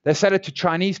 They sell it to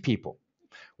Chinese people.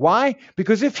 Why?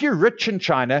 Because if you're rich in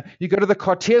China, you go to the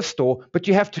Cartier store, but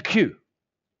you have to queue.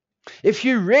 If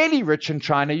you're really rich in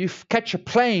China, you catch a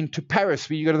plane to Paris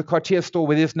where you go to the Cartier store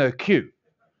where there's no queue.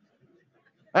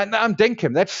 And I'm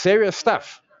dinkum. That's serious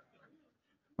stuff.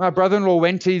 My brother-in-law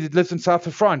he lives in south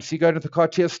of France. You go to the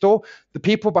Cartier store, the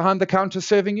people behind the counter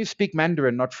serving you speak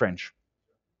Mandarin, not French.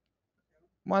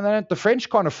 Well, the French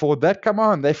can't afford that. Come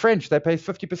on, they're French. They pay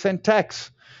 50%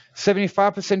 tax,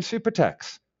 75% super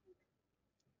tax.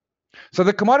 So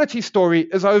the commodity story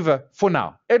is over for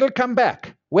now. It'll come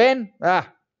back. When?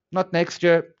 Not next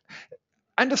year.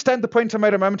 Understand the point I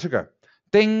made a moment ago.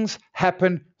 Things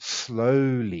happen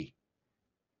slowly.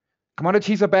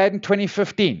 Commodities are bad in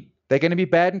 2015. They're going to be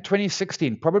bad in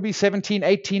 2016, probably 17,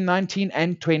 18, 19,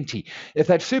 and 20. If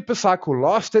that super cycle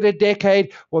lasted a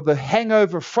decade, well, the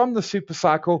hangover from the super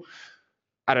cycle,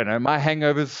 I don't know, my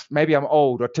hangovers, maybe I'm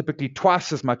old, are typically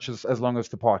twice as much as long as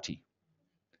the party.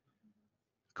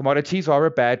 Commodities are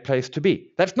a bad place to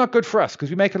be. That's not good for us because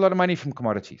we make a lot of money from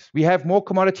commodities. We have more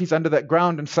commodities under that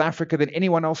ground in South Africa than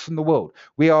anyone else in the world.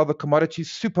 We are the commodities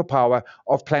superpower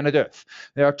of planet Earth.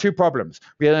 There are two problems.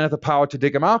 We don't have the power to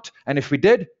dig them out, and if we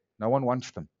did, no one wants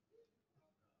them.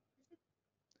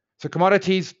 So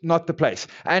commodities, not the place.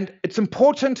 And it's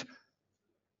important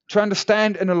to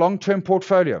understand in a long-term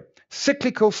portfolio,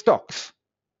 cyclical stocks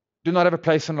do not have a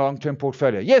place in a long-term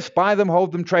portfolio. Yes, buy them,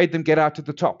 hold them, trade them, get out at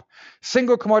the top.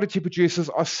 Single commodity producers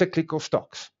are cyclical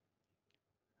stocks.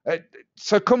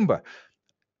 So Kumba,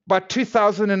 by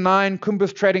 2009,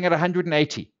 Kumba's trading at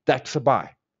 180. That's a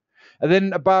buy. And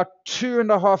then about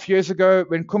 2.5 years ago,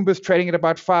 when Kumba's trading at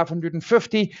about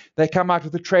 550, they come out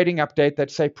with a trading update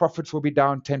that say profits will be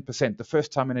down 10%. The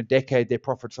first time in a decade their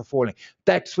profits are falling.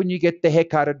 That's when you get the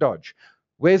heck out of Dodge.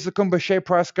 Where's the Kumba share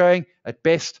price going? At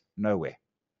best, nowhere.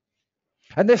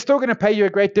 And they're still going to pay you a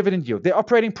great dividend yield. Their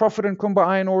operating profit in Kumba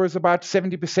Iron Ore is about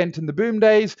 70% in the boom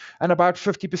days and about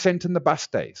 50% in the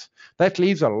bust days. That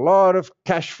leaves a lot of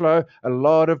cash flow, a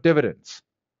lot of dividends.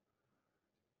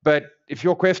 But if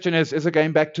your question is it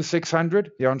going back to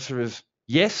 600? The answer is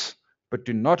yes, but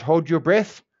do not hold your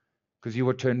breath because you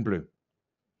will turn blue.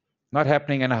 Not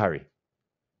happening in a hurry.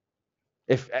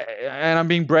 And I'm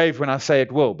being brave when I say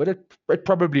it will, but it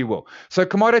probably will. So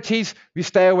commodities, we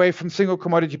stay away from single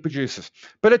commodity producers.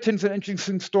 Billiton's an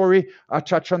interesting story. I'll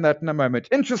touch on that in a moment.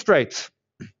 Interest rates.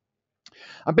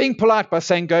 I'm being polite by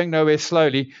saying going nowhere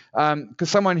slowly, because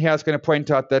someone here is going to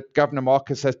point out that Governor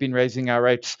Marcus has been raising our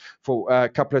rates for a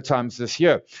couple of times this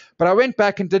year. But I went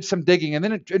back and did some digging, and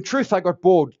then in truth I got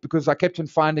bored because I kept on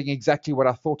finding exactly what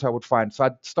I thought I would find, so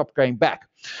I stopped going back.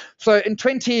 So in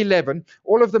 2011,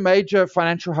 all of the major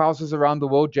financial houses around the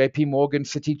world, JP Morgan,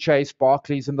 Citi, Chase,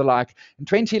 Barclays, and the like, in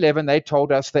 2011 they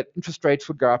told us that interest rates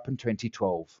would go up in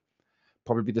 2012,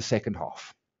 probably the second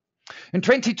half. In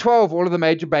 2012, all of the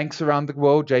major banks around the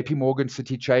world, JP Morgan,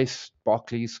 Citi, Chase,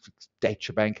 Barclays,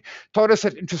 Deutsche Bank, told us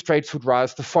that interest rates would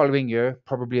rise the following year,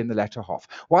 probably in the latter half.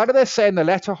 Why do they say in the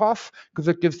latter half? Because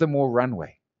it gives them more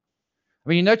runway. I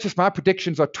mean, you notice my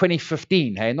predictions are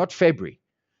 2015, hey, not February.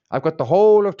 I've got the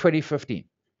whole of 2015.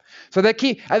 So they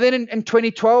keep, and then in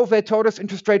 2012, they told us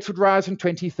interest rates would rise in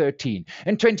 2013.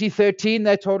 In 2013,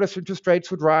 they told us interest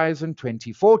rates would rise in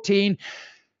 2014.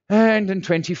 And in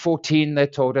 2014, they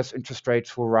told us interest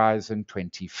rates will rise in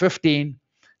 2015.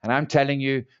 And I'm telling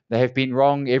you, they have been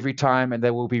wrong every time, and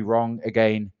they will be wrong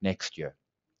again next year.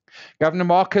 Governor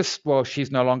Marcus, well,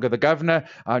 she's no longer the governor.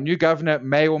 Our new governor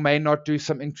may or may not do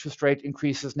some interest rate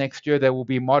increases next year. They will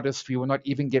be modest. We will not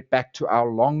even get back to our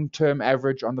long-term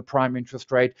average on the prime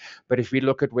interest rate. But if we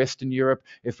look at Western Europe,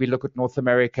 if we look at North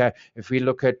America, if we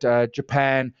look at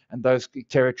Japan and those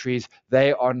territories,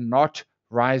 they are not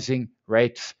rising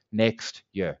rates next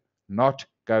year. Not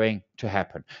going to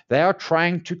happen. They are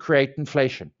trying to create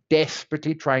inflation,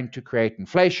 desperately trying to create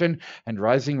inflation, and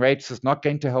rising rates is not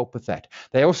going to help with that.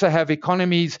 They also have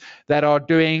economies that are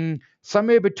doing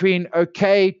somewhere between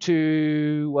okay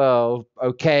to, well,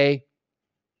 okay,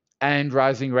 and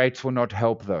rising rates will not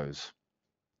help those.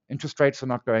 Interest rates are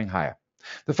not going higher.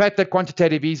 The fact that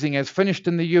quantitative easing has finished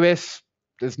in the US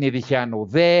is neither here nor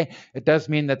there. It does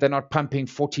mean that they're not pumping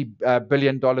 $40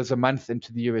 billion a month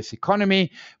into the US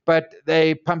economy, but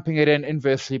they're pumping it in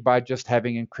inversely by just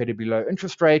having incredibly low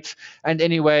interest rates. And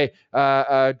anyway,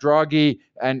 Draghi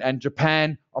and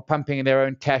Japan are pumping their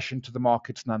own cash into the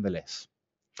markets nonetheless.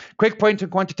 Quick point on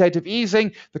quantitative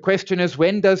easing. The question is,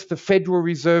 when does the Federal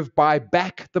Reserve buy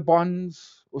back the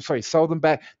bonds? Sell them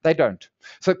back? They don't.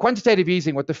 So quantitative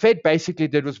easing, what the Fed basically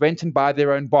did was went and buy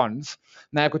their own bonds.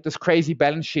 Now I've got this crazy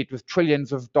balance sheet with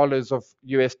trillions of dollars of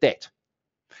US debt.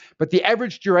 But the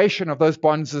average duration of those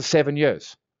bonds is 7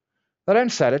 years. They don't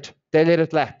sell it, they let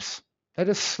it lapse.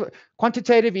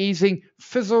 Quantitative easing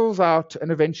fizzles out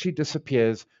and eventually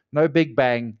disappears. No big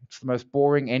bang. It's the most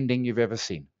boring ending you've ever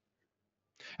seen.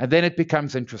 And then it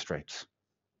becomes interest rates.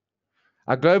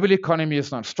 Our global economy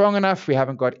is not strong enough. We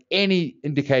haven't got any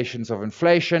indications of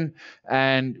inflation,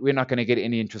 and we're not going to get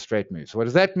any interest rate moves. What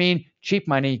does that mean? Cheap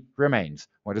money remains.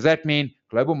 What does that mean?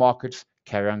 Global markets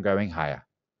carry on going higher.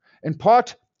 In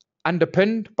part,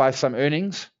 underpinned by some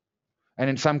earnings, and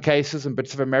in some cases, in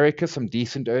bits of America, some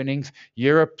decent earnings.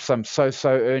 Europe, some so-so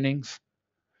earnings.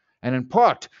 And in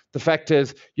part, the fact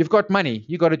is, you've got money.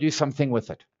 You've got to do something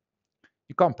with it.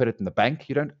 You can't put it in the bank.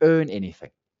 You don't earn anything.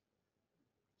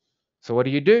 So what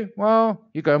do? Well,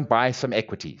 you go and buy some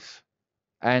equities,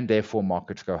 and therefore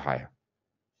markets go higher.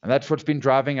 And that's what's been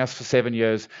driving us for 7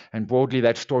 years, and broadly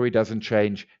that story doesn't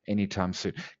change anytime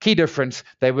soon. Key difference,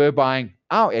 they were buying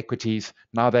our equities,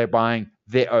 now they're buying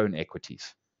their own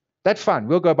equities. That's fine,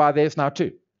 we'll go buy theirs now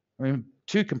too. I mean,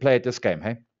 two can play at this game,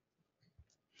 hey?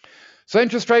 So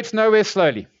interest rates nowhere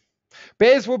slowly.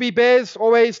 Bears will be bears,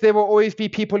 always. There will always be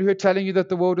people who are telling you that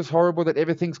the world is horrible, that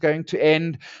everything's going to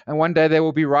end, and one day they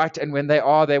will be right, and when they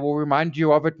are, they will remind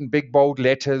you of it in big, bold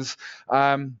letters.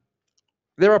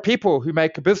 There are people who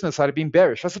make a business out of being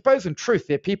bearish. I suppose, in truth,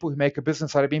 there are people who make a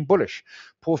business out of being bullish.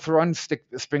 Paul Theron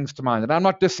springs to mind, and I'm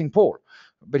not dissing Paul,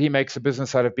 but he makes a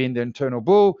business out of being the internal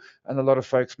bull, and a lot of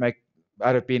folks make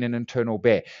out of being an internal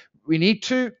bear. We need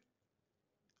to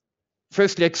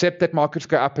firstly accept that markets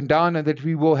go up and down and that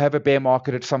we will have a bear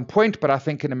market at some point, but I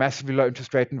think in a massively low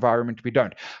interest rate environment, we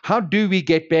don't. How do we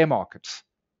get bear markets?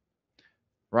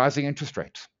 Rising interest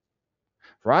rates.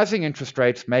 Rising interest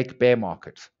rates make bear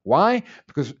markets. Why?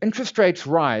 Because interest rates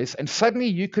rise and suddenly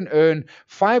you can earn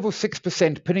 5 or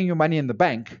 6% putting your money in the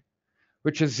bank,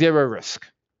 which is zero risk.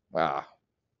 Wow.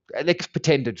 Let's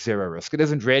pretend it's zero risk. It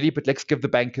isn't really, but let's give the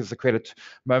bankers the credit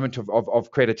moment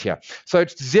of credit here. So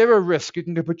it's zero risk. You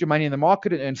can go put your money in the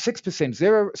market and earn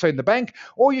 6% in the bank,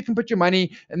 or you can put your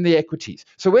money in the equities.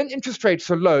 So when interest rates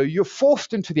are low, you're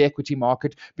forced into the equity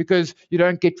market because you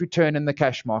don't get return in the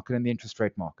cash market and the interest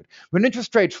rate market. When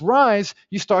interest rates rise,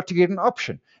 you start to get an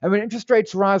option. And when interest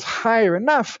rates rise higher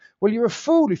enough, well, you're a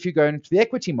fool if you go into the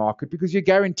equity market because you're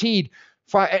guaranteed.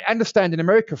 Understand, in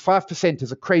America, 5%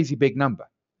 is a crazy big number.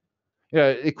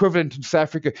 Equivalent in South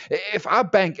Africa. If our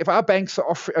banks are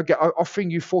offering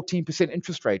you 14%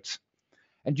 interest rates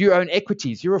and you own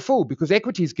equities, you're a fool because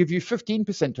equities give you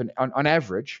 15% on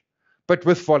average, but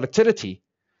with volatility.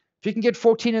 If you can get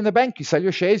 14 in the bank, you sell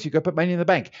your shares, you go put money in the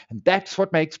bank. And that's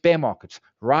what makes bear markets,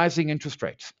 rising interest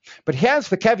rates. But here's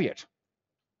the caveat.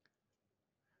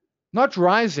 Not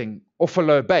rising off a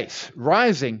low base,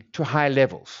 rising to high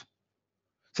levels.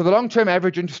 So the long-term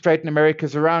average interest rate in America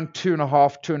is around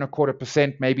 2.5%,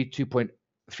 2.25%, maybe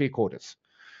 2.75%.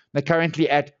 They're currently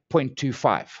at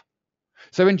 0.25.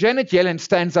 So when Janet Yellen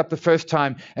stands up the first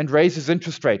time and raises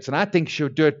interest rates, and I think she'll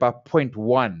do it by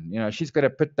 0.1, she's going to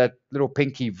put that little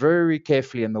pinky very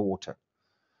carefully in the water.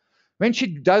 When she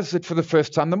does it for the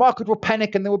first time, the market will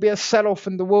panic and there will be a sell-off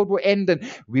and the world will end and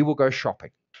we will go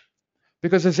shopping.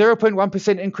 Because a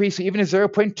 0.1% increase or even a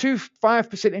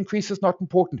 0.25% increase is not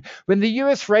important. When the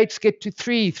US rates get to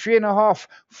 3, 3.5%,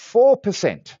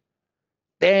 4%,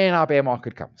 then our bear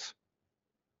market comes.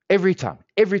 Every time,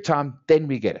 then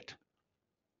we get it.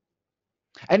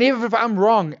 And even if I'm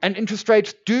wrong and interest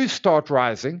rates do start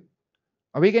rising,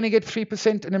 are we going to get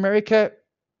 3% in America?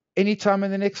 anytime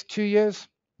in the next 2 years?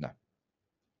 No.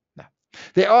 No.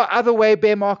 There are other way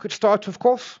bear markets start, of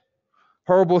course.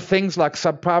 Horrible things like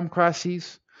subprime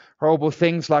crises, horrible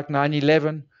things like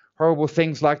 9/11, horrible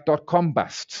things like dot-com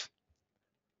busts.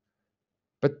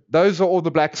 But those are all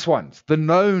the black swans. The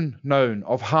known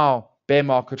of how bear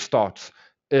market starts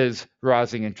is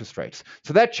rising interest rates.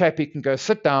 So that chappie can go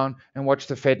sit down and watch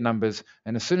the Fed numbers,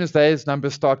 and as soon as those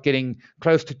numbers start getting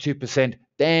close to 2%,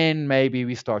 then maybe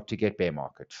we start to get bear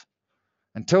markets.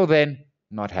 Until then,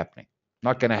 not happening.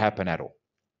 Not going to happen at all.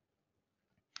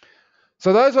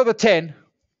 So those are the 10.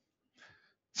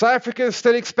 South Africa is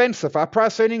still expensive. Our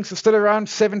price earnings are still around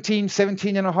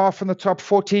 17.5 in the top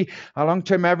 40. Our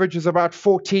long-term average is about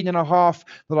 14.5.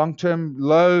 The long-term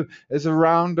low is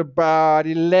around about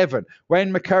 11.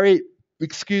 Wayne McCurry,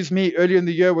 earlier in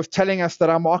the year was telling us that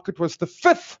our market was the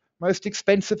 5th most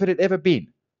expensive it had ever been.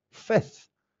 5th.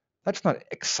 That's not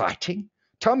exciting.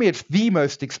 Tell me it's the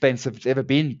most expensive it's ever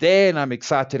been. Then I'm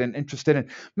excited and interested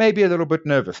and maybe a little bit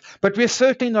nervous. But we're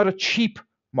certainly not a cheap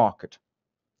market.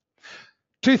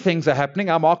 Two things are happening.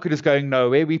 Our market is going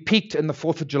nowhere. We peaked in the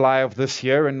 4th of July of this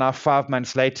year, and now 5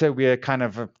 months later, we're kind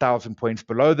of 1,000 points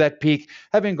below that peak,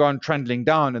 having gone trundling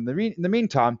down in the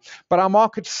meantime. But our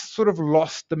market's sort of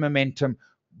lost the momentum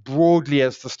broadly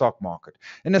as the stock market.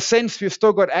 In a sense, we've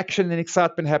still got action and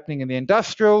excitement happening in the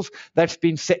industrials. That's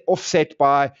been offset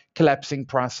by collapsing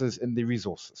prices in the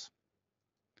resources.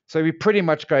 So we're pretty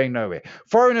much going nowhere.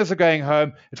 Foreigners are going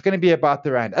home. It's going to be about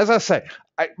the rand. As I say,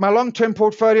 my long-term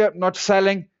portfolio, not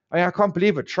selling. I can't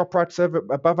believe it. Shoprite's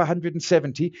above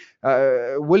 170.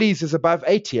 Woolies is above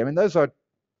 80. I mean, those are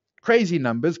crazy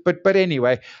numbers. But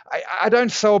anyway, I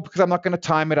don't sell because I'm not going to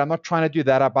time it. I'm not trying to do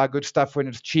that. I buy good stuff when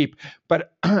it's cheap.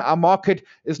 But our market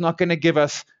is not going to give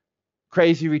us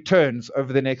crazy returns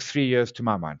over the next 3 years, to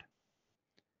my mind.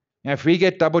 Now, if we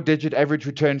get double-digit average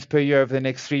returns per year over the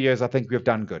next 3 years, I think we've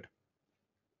done good.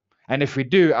 And if we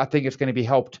do, I think it's going to be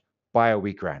helped by a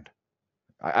weak rand.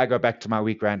 I go back to my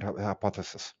weak rand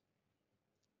hypothesis.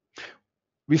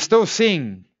 We're still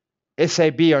seeing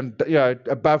SAB on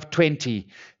above 20.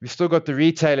 We've still got the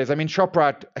retailers. I mean,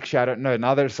 Shoprite, actually, I don't know.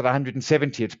 Now that it's at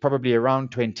 170, it's probably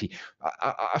around 20.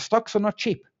 Our stocks are not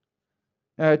cheap.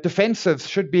 Defensives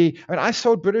should be. I mean, I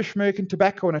sold British American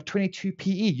Tobacco on a 22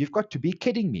 PE. You've got to be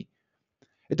kidding me.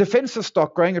 A defensive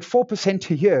stock growing at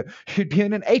 4% a year should be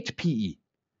in an 8 PE.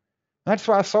 That's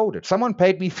why I sold it. Someone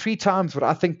paid me 3 times what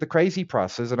I think the crazy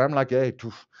price is, and I'm like, hey,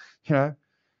 The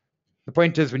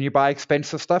point is, when you buy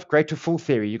expensive stuff, great to fool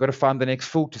theory. You've got to find the next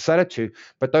fool to sell it to,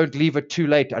 but don't leave it too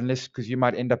late because you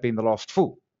might end up being the last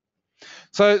fool.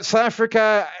 So South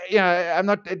Africa,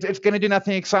 it's going to do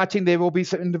nothing exciting. There will be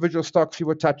some individual stocks. We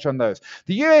will touch on those.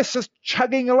 The US is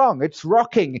chugging along. It's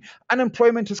rocking.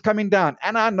 Unemployment is coming down.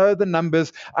 And I know the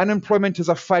numbers. Unemployment is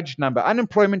a fudge number.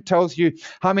 Unemployment tells you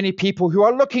how many people who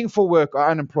are looking for work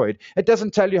are unemployed. It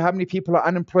doesn't tell you how many people are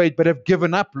unemployed but have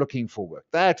given up looking for work.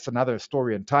 That's another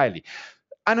story entirely.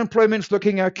 Unemployment's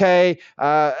looking okay.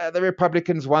 The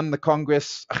Republicans won the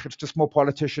Congress. It's just more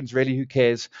politicians, really. Who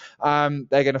cares? They're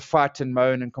going to fight and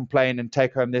moan and complain and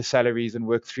take home their salaries and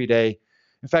work 3-day.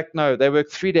 In fact, no, they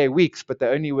work 3-day weeks, but they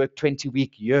only work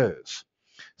 20-week years.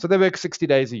 So they work 60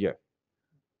 days a year.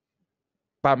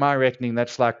 By my reckoning,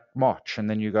 that's like March, and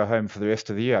then you go home for the rest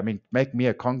of the year. I mean, make me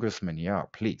a congressman, yeah,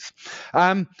 please.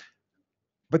 But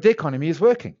the economy is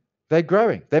working. They're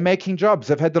growing. They're making jobs.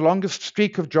 They've had the longest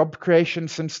streak of job creation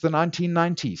since the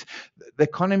 1990s. The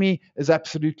economy is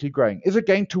absolutely growing. Is it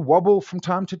going to wobble from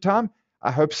time to time?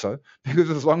 I hope so, because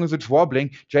as long as it's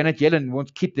wobbling, Janet Yellen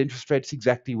wants to keep the interest rates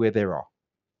exactly where they are.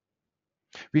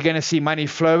 We're going to see money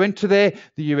flow into there.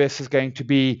 The US is going to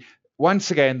be, once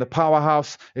again, the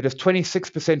powerhouse. It is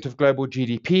 26% of global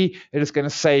GDP. It is going to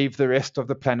save the rest of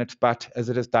the planet's butt, as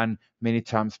it has done many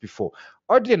times before.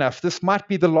 Oddly enough, this might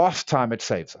be the last time it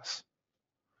saves us.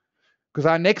 Because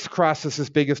our next crisis, as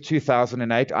big as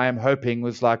 2008, I am hoping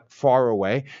was like far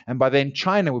away. And by then,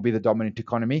 China will be the dominant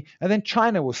economy. And then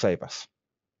China will save us.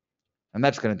 And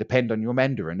that's going to depend on your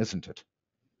Mandarin, isn't it?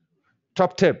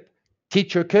 Top tip,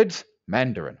 teach your kids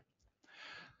Mandarin.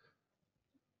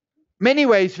 Many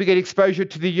ways we get exposure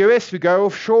to the US. We go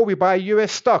offshore, we buy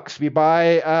US stocks, we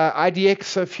buy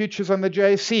IDX futures on the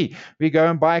JSE. We go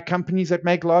and buy companies that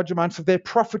make large amounts of their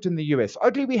profit in the US.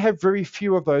 Oddly, we have very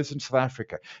few of those in South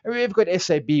Africa. And we've got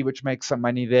SAB, which makes some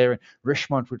money there, and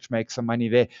Richemont, which makes some money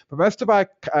there. But most of our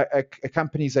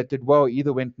companies that did well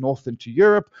either went north into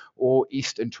Europe or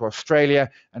east into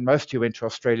Australia. And most who went to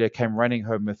Australia came running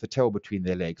home with the tail between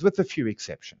their legs, with a few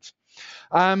exceptions.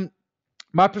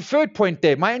 My preferred point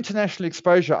there, my international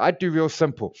exposure, I'd do real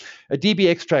simple. A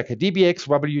DBX tracker,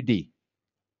 DBXWD,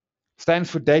 stands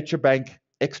for Deutsche Bank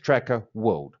X-Tracker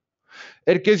World.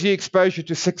 It gives you exposure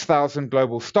to 6,000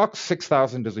 global stocks.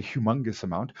 6,000 is a humongous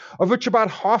amount, of which about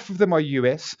half of them are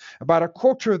US, about a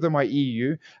quarter of them are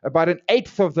EU, about an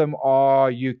eighth of them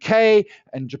are UK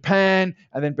and Japan,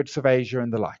 and then bits of Asia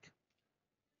and the like.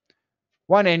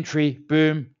 One entry,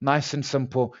 boom, nice and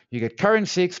simple. You get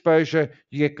currency exposure,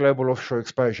 you get global offshore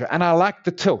exposure. And I like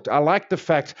the tilt. I like the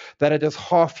fact that it is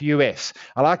half US.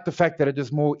 I like the fact that it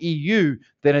is more EU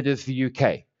than it is the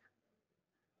UK.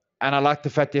 And I like the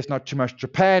fact there's not too much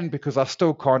Japan because I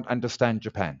still can't understand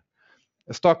Japan.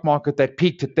 A stock market that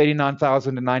peaked at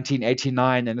 39,000 in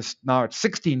 1989 and is now at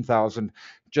 16,000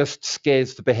 just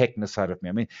scares the beheckness out of me.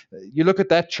 I mean, you look at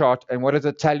that chart and what does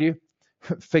it tell you?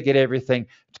 Forget everything.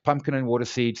 It's pumpkin and water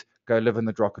seeds. Go live in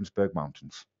the Drakensberg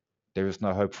Mountains. There is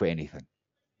no hope for anything.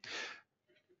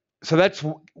 So that's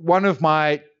one of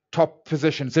my top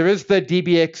positions. There is the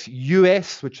DBX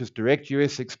US, which is direct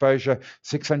US exposure.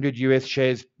 600 US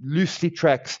shares loosely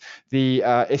tracks the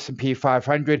S&P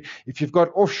 500. If you've got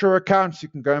offshore accounts, you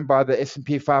can go and buy the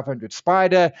S&P 500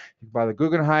 Spider, you can buy the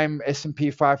Guggenheim S&P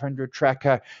 500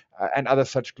 tracker, and other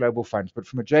such global funds. But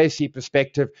from a JSE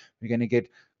perspective, we're going to get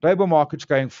global markets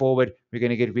going forward. We're going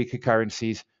to get weaker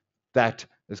currencies. That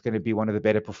is going to be one of the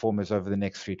better performers over the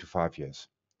next 3 to 5 years.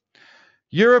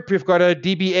 Europe, we've got a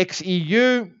DBX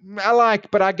EU. I like,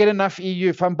 but I get enough EU.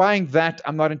 If I'm buying that,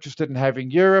 I'm not interested in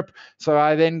having Europe. So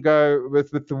I then go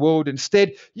with the world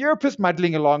instead. Europe is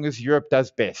muddling along as Europe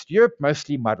does best. Europe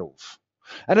mostly muddles.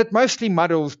 And it mostly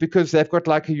muddles because they've got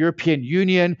like a European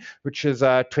Union, which is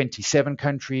 27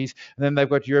 countries. And then they've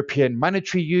got European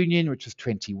Monetary Union, which is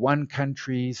 21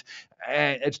 countries.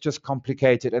 And it's just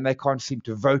complicated. And they can't seem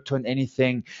to vote on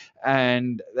anything.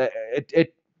 And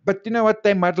but you know what?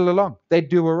 They muddle along. They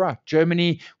do all right.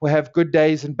 Germany will have good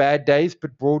days and bad days,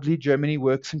 but broadly, Germany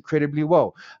works incredibly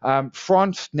well.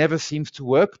 France never seems to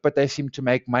work, but they seem to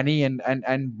make money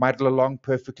and muddle along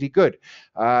perfectly good.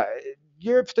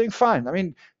 Europe's doing fine. I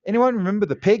mean, anyone remember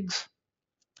the pigs?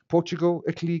 Portugal,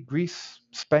 Italy, Greece,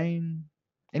 Spain.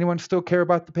 Anyone still care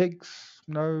about the pigs?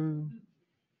 No.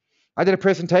 I did a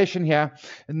presentation here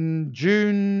in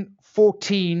June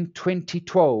 14,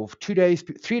 2012,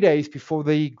 3 days before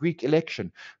the Greek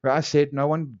election, where I said,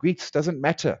 Greece doesn't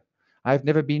matter. I've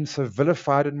never been so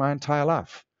vilified in my entire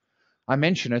life. I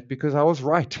mention it because I was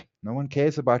right. No one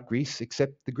cares about Greece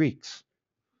except the Greeks.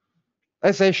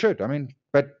 As they should. I mean,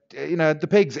 but, the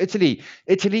pigs, Italy,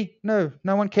 no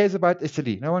one cares about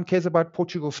Italy. No one cares about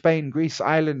Portugal, Spain, Greece,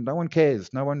 Ireland. No one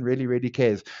cares. No one really, really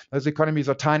cares. Those economies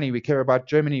are tiny. We care about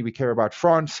Germany. We care about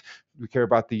France. We care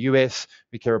about the US.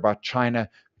 We care about China.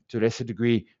 To a lesser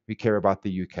degree, we care about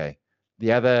the UK.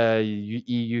 The other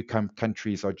EU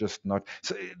countries are just not.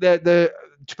 So to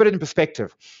put it in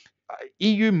perspective,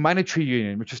 EU Monetary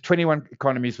Union, which is 21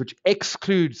 economies, which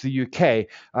excludes the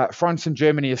UK, France and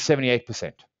Germany is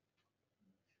 78%.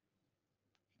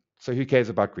 So who cares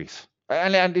about Greece?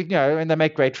 And they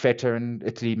make great feta, and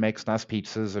Italy makes nice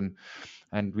pizzas,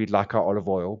 and we'd like our olive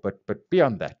oil, but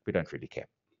beyond that, we don't really care.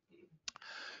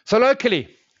 So locally,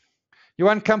 you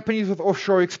want companies with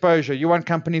offshore exposure. You want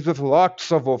companies with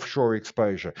lots of offshore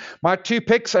exposure. My 2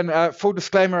 picks, and full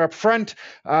disclaimer up front,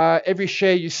 every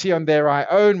share you see on there I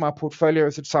own. My portfolio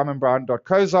is at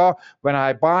simonbrown.co.za. When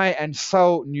I buy and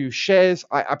sell new shares,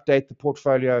 I update the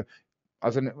portfolio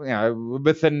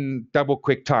within double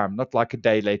quick time, not like a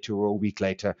day later or a week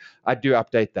later. I do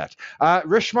update that.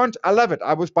 Richmond, I love it.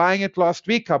 I was buying it last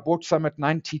week. I bought some at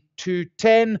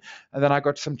 92.10, and then I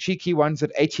got some cheeky ones at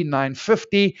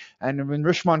 89.50. And when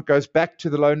Richmond goes back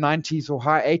to the low 90s or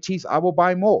high 80s, I will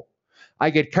buy more. I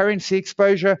get currency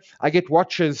exposure. I get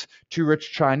watches to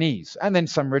rich Chinese, and then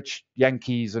some rich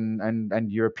Yankees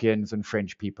and Europeans and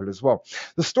French people as well.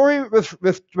 The story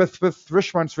with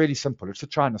Richmond's really simple. It's a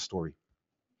China story.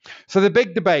 So the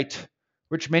big debate,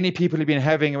 which many people have been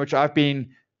having, and which I've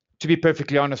been, to be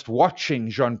perfectly honest, watching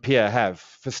Jean-Pierre have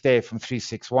Verster from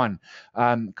 361,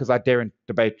 because I daren't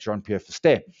debate Jean-Pierre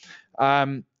Verster.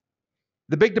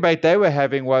 The big debate they were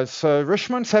having was, so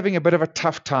Richmond's having a bit of a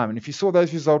tough time. And if you saw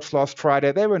those results last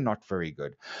Friday, they were not very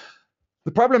good.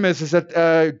 The problem is that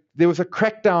there was a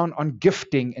crackdown on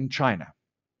gifting in China.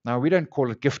 Now, we don't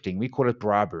call it gifting. We call it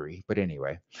bribery. But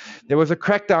anyway, there was a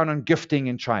crackdown on gifting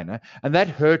in China, and that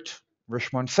hurt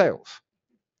Richmond's sales.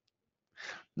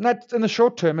 And that, in the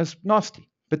short term, is nasty.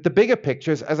 But the bigger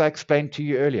picture is, as I explained to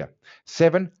you earlier,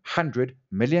 700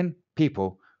 million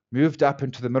people moved up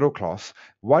into the middle class,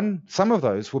 some of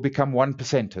those will become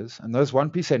 1%ers, and those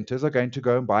 1%ers are going to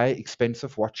go and buy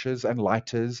expensive watches and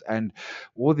lighters and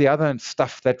all the other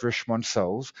stuff that Richemont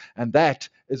sells, and that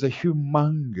is a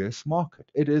humongous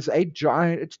market. It is a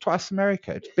giant, it's twice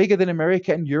America. It's bigger than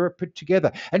America and Europe put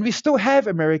together, and we still have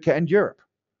America and Europe.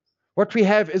 What we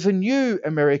have is a new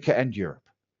America and Europe.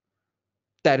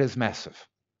 That is massive.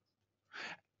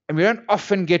 And we don't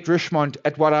often get Richemont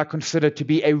at what I consider to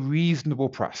be a reasonable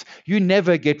price. You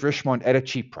never get Richemont at a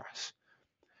cheap price.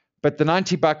 But the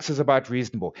 $90 is about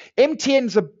reasonable.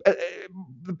 MTN's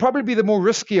probably the more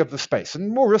risky of the space,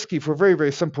 and more risky for a very,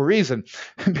 very simple reason,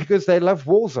 because they love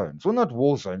war zones. Well, not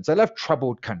war zones. They love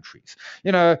troubled countries.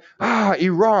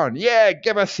 Iran. Yeah,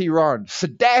 give us Iran.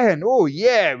 Sudan. Oh,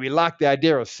 yeah, we like the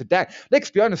idea of Sudan.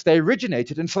 Let's be honest, they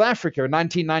originated in South Africa in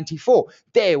 1994.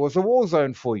 There was a war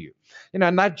zone for you.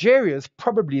 Nigeria is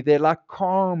probably their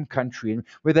calm country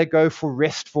where they go for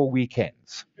restful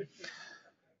weekends.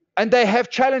 And they have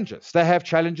challenges. They have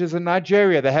challenges in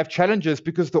Nigeria. They have challenges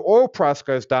because the oil price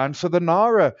goes down. So the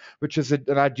Naira, which is a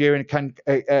Nigerian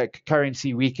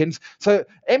currency, weakens. So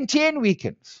MTN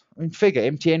weakens. Figure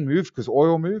MTN moved because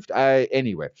oil moved.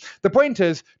 Anyway, the point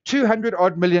is 200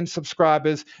 odd million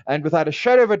subscribers. And without a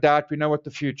shadow of a doubt, we know what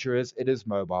the future is. It is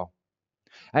mobile.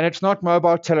 And it's not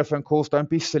mobile telephone calls. Don't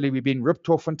be silly. We've been ripped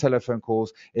off on telephone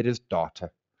calls. It is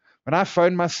data. When I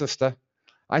phone my sister,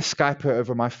 I Skype her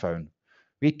over my phone.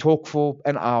 We talk for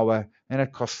an hour, and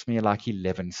it costs me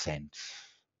 11 cents.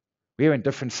 We're in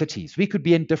different cities. We could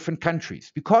be in different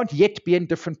countries. We can't yet be in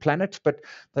different planets, but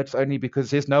that's only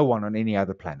because there's no one on any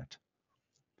other planet.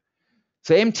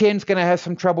 So MTN's going to have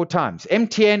some troubled times.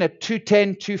 MTN at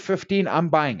 210, 215, I'm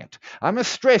buying it. I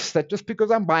must stress that just because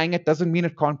I'm buying it doesn't mean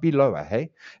it can't be lower, hey?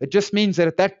 It just means that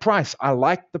at that price, I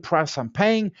like the price I'm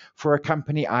paying for a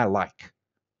company I like.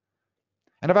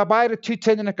 And if I buy it at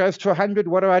 210 and it goes to 100,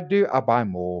 what do? I buy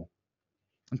more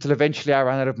until eventually I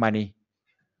run out of money.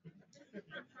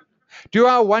 Do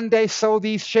I one day sell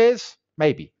these shares?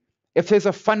 Maybe. If there's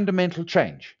a fundamental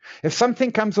change. If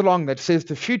something comes along that says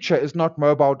the future is not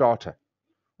mobile data,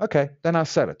 okay, then I'll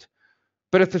sell it.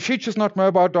 But if the future is not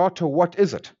mobile data, what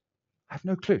is it? I have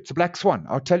no clue. It's a black swan.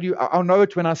 I'll tell you, I'll know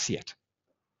it when I see it.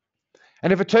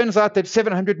 And if it turns out that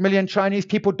 700 million Chinese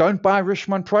people don't buy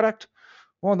Richemont product,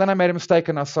 well, then I made a mistake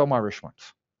and I'll sell my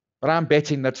Richemonts. But I'm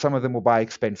betting that some of them will buy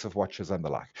expensive watches and the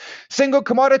like. Single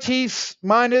commodities,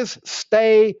 miners,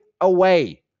 stay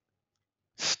away.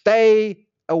 Stay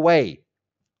away.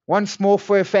 Once more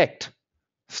for effect,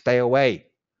 stay away.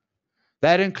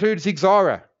 That includes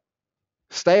Exara.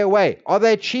 Stay away. Are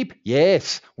they cheap?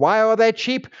 Yes. Why are they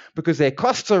cheap? Because their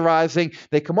costs are rising,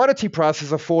 their commodity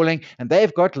prices are falling, and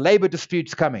they've got labor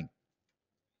disputes coming.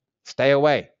 Stay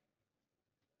away.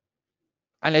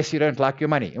 Unless you don't like your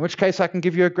money, in which case I can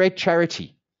give you a great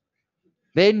charity.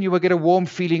 Then you will get a warm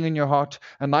feeling in your heart,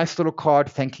 a nice little card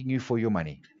thanking you for your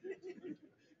money.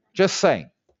 Just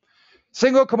saying.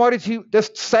 Single commodity,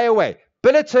 just stay away.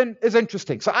 Billiton is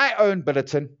interesting. So I own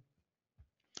Billiton.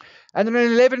 And then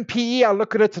an 11 PE, I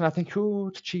look at it and I think, oh,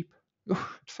 it's cheap.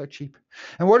 Oh, it's so cheap.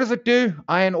 And what does it do?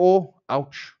 Iron ore,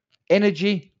 ouch.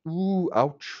 Energy, ooh,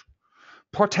 ouch.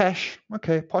 Potash,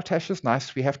 okay, potash is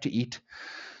nice. We have to eat.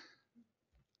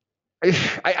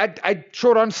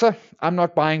 Short answer, I'm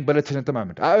not buying Billiton at the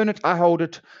moment. I own it, I hold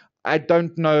it. I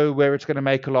don't know where it's going to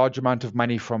make a large amount of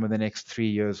money from in the next 3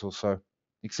 years or so,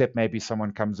 except maybe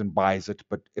someone comes and buys it.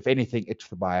 But if anything, it's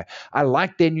the buyer. I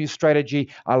like their new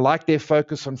strategy. I like their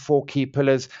focus on 4 key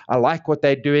pillars. I like what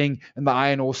they're doing in the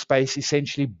iron ore space,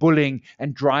 essentially bullying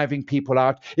and driving people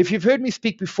out. If you've heard me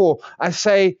speak before, I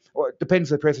say, well, it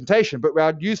depends on the presentation, but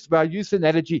I use the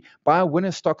analogy, buy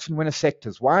winner stocks and winner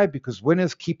sectors. Why? Because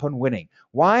winners keep on winning.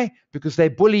 Why? Because they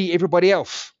bully everybody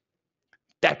else.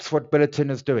 That's what Billiton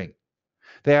is doing.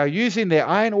 They are using their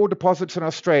iron ore deposits in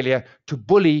Australia to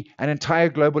bully an entire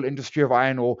global industry of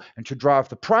iron ore and to drive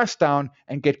the price down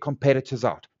and get competitors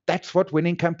out. That's what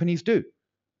winning companies do.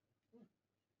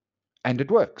 And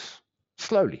it works,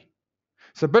 slowly.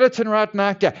 So Billiton right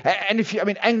now, yeah. And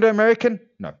Anglo-American,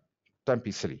 no, don't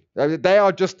be silly. They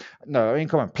are just, no,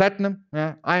 come on, platinum,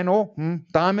 yeah, iron ore,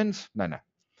 diamonds, no.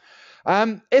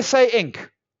 SA Inc.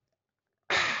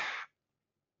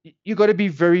 You got to be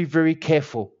very, very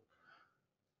careful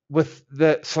with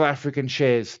the South African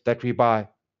shares that we buy,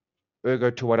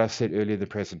 ergo to what I said earlier in the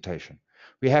presentation.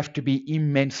 We have to be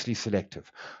immensely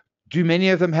selective. Do many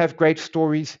of them have great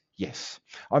stories? Yes.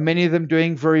 Are many of them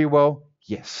doing very well?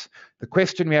 Yes. The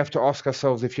question we have to ask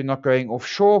ourselves, if you're not going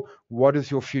offshore, what does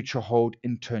your future hold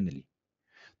internally?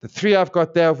 The 3 I've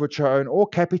got there, of which I own all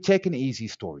Capitec and Easy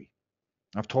Story.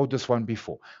 I've told this one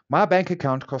before. My bank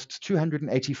account costs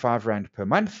 285 Rand per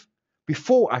month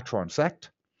before I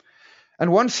transact.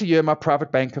 And once a year, my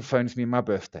private banker phones me on my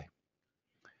birthday.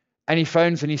 And he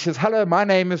phones and he says, hello, my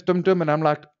name is Dum Dum. And I'm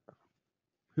like,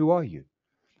 who are you?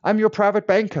 I'm your private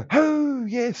banker. Oh,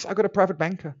 yes, I got a private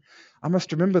banker. I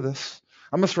must remember this.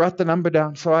 I must write the number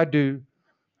down. So I do.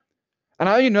 And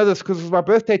I only know this because it was my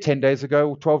birthday 10 days ago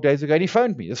or 12 days ago, and he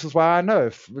phoned me. This is why I know.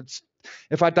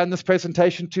 If I'd done this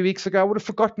presentation 2 weeks ago, I would have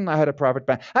forgotten I had a private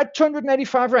bank. I had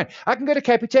 285 Rand. I can go to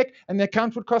Capitec, and the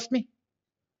account would cost me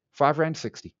 5 Rand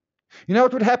 60. You know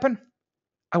what would happen?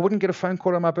 I wouldn't get a phone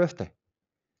call on my birthday.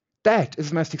 That is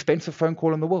the most expensive phone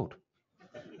call in the world.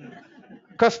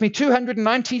 Cost me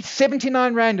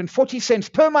 79 Rand and 40 cents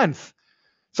per month,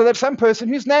 so that some person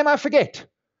whose name I forget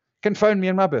can phone me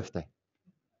on my birthday.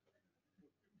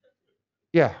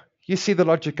 Yeah, you see the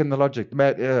logic in the logic.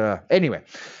 Anyway,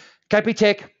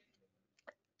 Capitec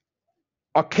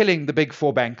are killing the big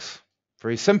four banks.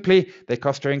 Very simply, their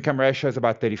cost-to-income ratio is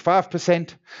about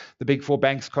 35%. The big four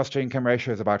banks' cost-to-income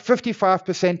ratio is about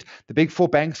 55%. The big four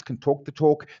banks can talk the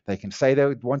talk. They can say they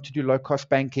want to do low-cost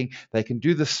banking. They can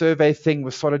do the survey thing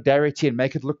with solidarity and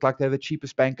make it look like they're the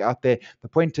cheapest bank out there. The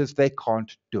point is they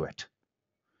can't do it.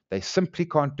 They simply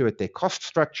can't do it. Their cost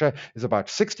structure is about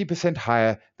 60%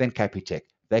 higher than Capitec.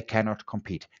 They cannot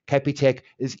compete. Capitec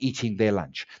is eating their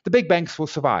lunch. The big banks will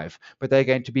survive, but they're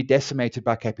going to be decimated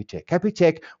by Capitec.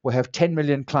 Capitec will have 10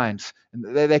 million clients.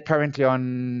 They're currently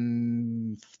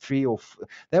on they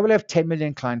will have 10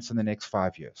 million clients in the next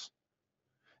 5 years.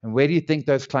 And where do you think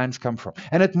those clients come from?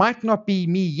 And it might not be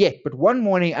me yet, but one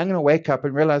morning I'm going to wake up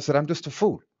and realize that I'm just a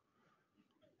fool.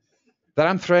 That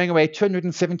I'm throwing away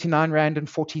 279 Rand and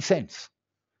 40 cents.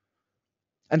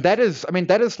 And that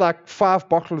is like 5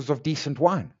 bottles of decent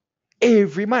wine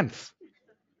every month.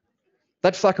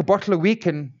 That's like a bottle a week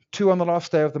and 2 on the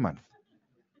last day of the month.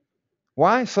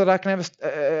 Why? So that I can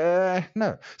have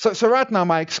no. So right now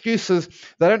my excuse is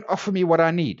they don't offer me what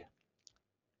I need,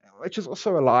 which is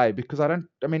also a lie because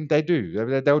they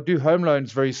do. They'll do home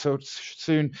loans very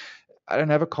soon. I don't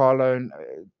have a car loan.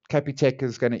 Capitec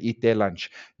is going to eat their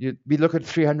lunch. We look at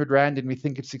 300 Rand and we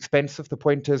think it's expensive. The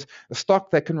point is, a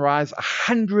stock that can rise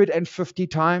 150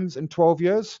 times in 12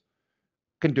 years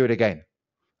can do it again.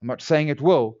 I'm not saying it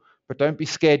will, but don't be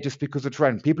scared just because it's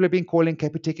run. People have been calling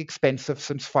Capitec expensive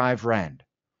since 5 Rand.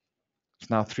 It's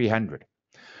now 300.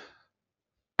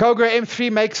 Calgary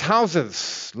M3 makes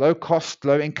houses, low cost,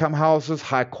 low income houses,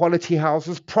 high quality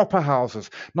houses, proper houses,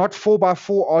 not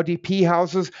 4x4 RDP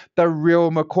houses, the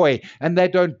real McCoy. And they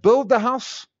don't build the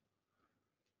house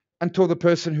until the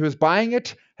person who is buying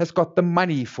it has got the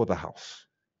money for the house.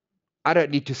 I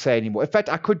don't need to say anymore. In fact,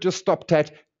 I could just stop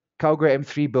at Calgary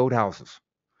M3 build houses.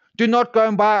 Do not go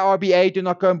and buy RBA, do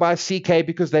not go and buy CK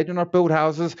because they do not build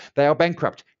houses. They are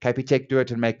bankrupt. Capitec do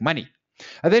it and make money.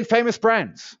 And then famous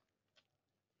brands.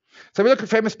 So we look at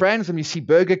famous brands and we see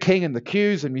Burger King and the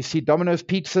queues and we see Domino's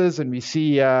Pizzas and we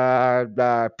see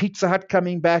Pizza Hut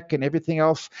coming back and everything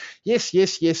else. Yes,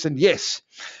 yes, yes, and yes.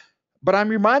 But I'm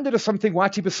reminded of something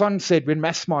Whitey Basson said when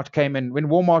Massmart came in, when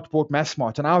Walmart bought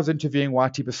Massmart. And I was interviewing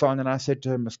Whitey Basson and I said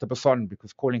to him, Mr. Basson,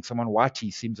 because calling someone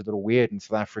Whitey seems a little weird in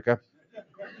South Africa.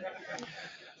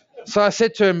 So I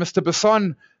said to him, Mr.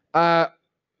 Basson,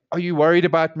 are you worried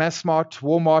about Massmart,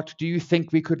 Walmart? Do you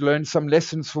think we could learn some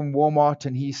lessons from Walmart?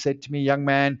 And he said to me, young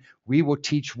man, we will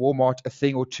teach Walmart a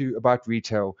thing or two about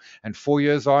retail. And 4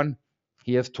 years on,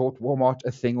 he has taught Walmart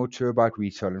a thing or two about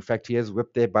retail. In fact, he has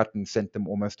whipped their butt and sent them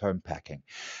almost home packing.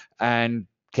 And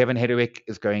Kevin Hedwick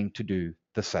is going to do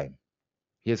the same.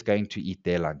 He is going to eat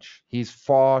their lunch. He's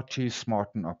far too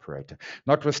smart an operator.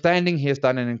 Notwithstanding, he has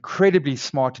done an incredibly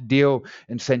smart deal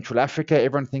in Central Africa.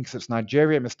 Everyone thinks it's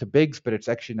Nigeria, Mr. Biggs, but it's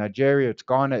actually Nigeria, it's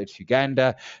Ghana, it's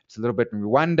Uganda, it's a little bit in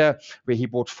Rwanda, where he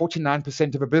bought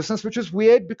 49% of a business, which is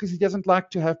weird because he doesn't like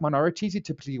to have minorities. He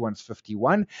typically wants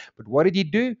 51. But what did he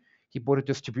do? He bought a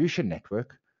distribution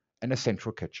network and a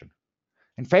central kitchen.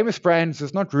 And famous brands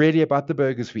is not really about the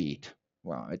burgers we eat.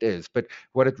 Well, it is, but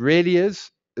what it really is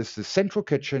the central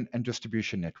kitchen and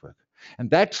distribution network.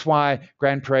 And that's why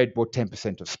Grand Parade bought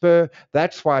 10% of Spur.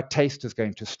 That's why Taste is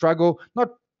going to struggle,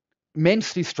 not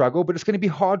immensely struggle, but it's going to be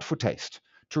hard for Taste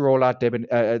to roll out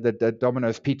the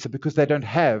Domino's Pizza because they don't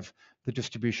have the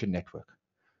distribution network.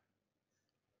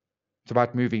 It's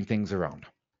about moving things around.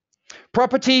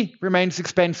 Property remains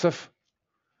expensive.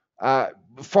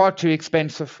 Far too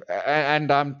expensive,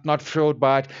 and I'm not thrilled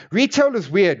by it. Retail is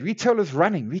weird. Retail is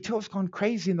running. Retail's gone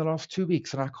crazy in the last 2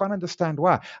 weeks, and I can't understand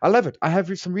why. I love it. I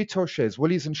have some retail shares,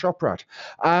 Woolies and ShopRite.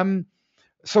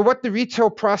 So what the retail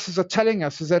prices are telling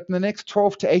us is that in the next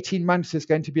 12 to 18 months, there's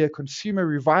going to be a consumer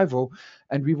revival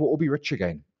and we will all be rich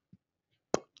again.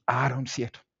 I don't see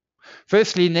it.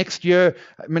 Firstly, next year,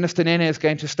 Minister Nene is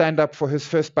going to stand up for his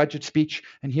first budget speech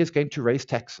and he is going to raise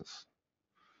taxes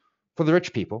for the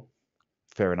rich people.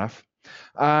 Fair enough.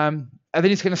 And then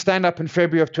he's going to stand up in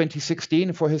February of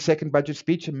 2016 for his second budget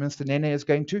speech and Minister Nene is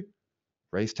going to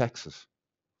raise taxes.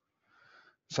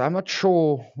 So I'm not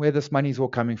sure where this money is all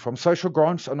coming from. Social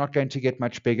grants are not going to get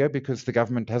much bigger because the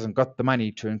government hasn't got the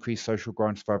money to increase social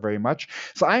grants by very much.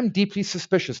 So I'm deeply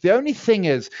suspicious. The only thing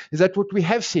is that what we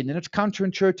have seen, and it's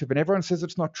counterintuitive, and everyone says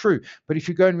it's not true, but if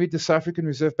you go and read the South African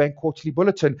Reserve Bank quarterly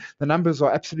bulletin, the numbers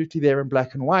are absolutely there in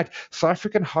black and white. South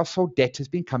African household debt has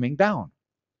been coming down.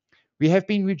 We have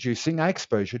been reducing our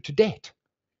exposure to debt.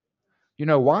 You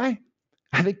know why?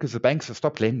 I think because the banks have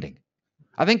stopped lending.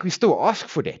 I think we still ask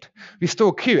for debt. We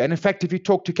still queue. And in fact, if you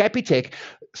talk to Capitec,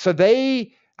 so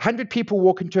 100 people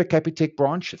walk into a Capitec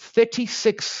branch,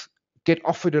 36 get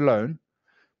offered a loan,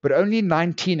 but only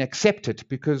 19 accept it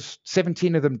because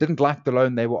 17 of them didn't like the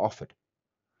loan they were offered.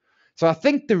 So I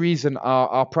think the reason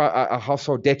our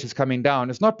household debt is coming down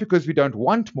is not because we don't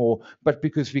want more, but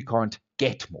because we can't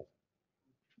get more.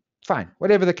 Fine,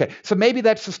 whatever the case. So maybe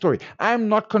that's the story. I'm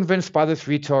not convinced by this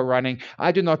retail running.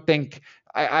 I do not think,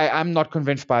 I'm not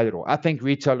convinced by it at all. I think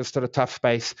retail is still a tough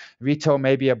space. Retail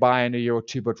may be a buy in a year or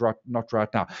two, but not right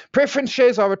now. Preference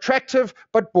shares are attractive,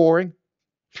 but boring.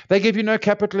 They give you no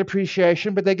capital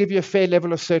appreciation, but they give you a fair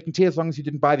level of certainty as long as you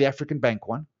didn't buy the African bank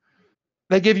one.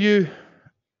 They give you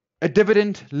a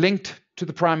dividend linked to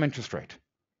the prime interest rate,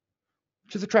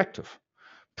 which is attractive.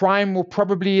 Prime will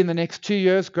probably in the next 2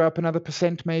 years go up another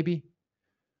percent maybe.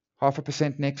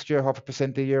 0.5% next year,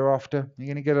 0.5% the year after. You're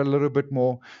going to get a little bit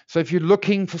more. So if you're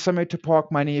looking for somewhere to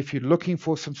park money, if you're looking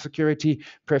for some security,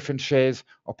 preference shares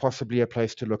are possibly a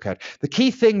place to look at. The key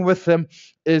thing with them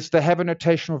is they have a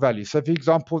notational value. So for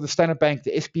example, the Standard Bank,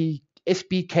 the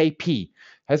SBKP,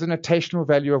 has a notational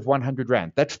value of 100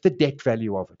 Rand. That's the debt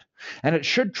value of it. And it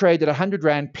should trade at 100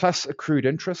 Rand plus accrued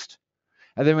interest.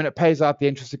 And then when it pays out the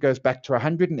interest, it goes back to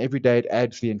 100, and every day it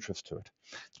adds the interest to it.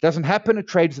 It doesn't happen, it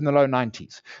trades in the low 90s. In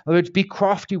other words, be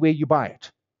crafty where you buy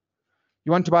it.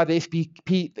 You want to buy the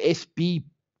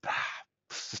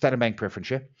Standard Bank preference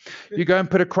share. You go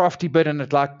and put a crafty bid in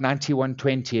at like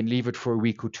 91.20 and leave it for a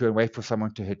week or two and wait for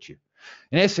someone to hit you.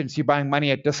 In essence, you're buying money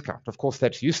at discount. Of course,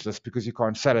 that's useless because you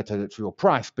can't sell it at its real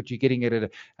price, but you're getting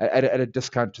it at a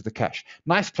discount to the cash.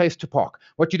 Nice place to park.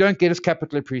 What you don't get is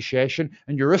capital appreciation,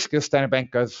 and your risk is Standard Bank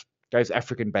goes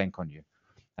African Bank on you.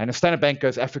 And if Standard Bank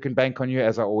goes African Bank on you,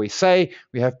 as I always say,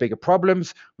 we have bigger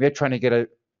problems. We're trying to get we're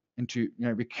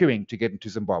queuing to get into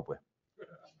Zimbabwe.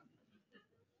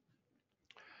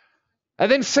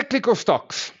 And then cyclical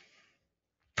stocks.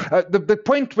 The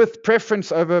point with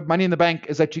preference over money in the bank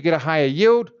is that you get a higher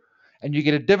yield and you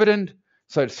get a dividend.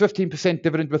 So it's 15%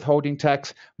 dividend withholding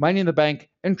tax, money in the bank,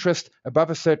 interest above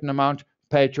a certain amount,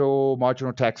 pay at your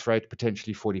marginal tax rate,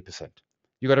 potentially 40%.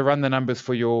 You've got to run the numbers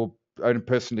for your own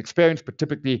personal experience, but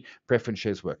typically preference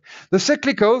shares work. The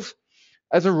cyclicals,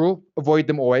 as a rule, avoid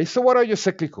them always. So what are your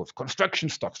cyclicals? Construction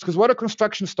stocks. Because what do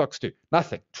construction stocks do?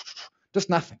 Nothing. Just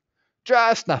nothing.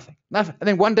 Just nothing. Nothing. And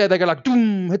then one day they go like,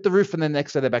 doom, hit the roof, and then the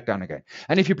next day they're back down again.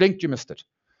 And if you blinked, you missed it.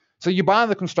 So you buy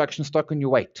the construction stock and you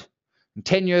wait. And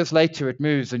 10 years later it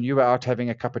moves and you were out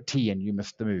having a cup of tea and you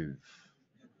missed the move.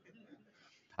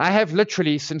 I have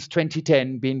literally since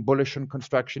 2010 been bullish on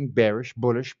construction, bearish,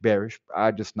 bullish, bearish.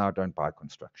 I just now don't buy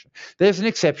construction. There's an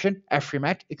exception,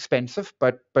 Afrimat, expensive,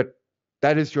 but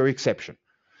that is your exception.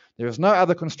 There is no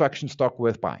other construction stock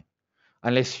worth buying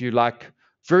unless you like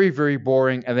very, very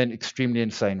boring and then extremely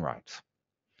insane rides.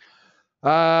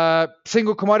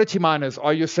 Single commodity miners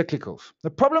are your cyclicals. The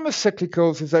problem with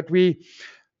cyclicals is that we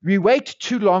wait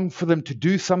too long for them to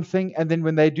do something, and then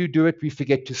when they do it, we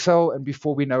forget to sell, and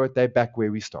before we know it, they're back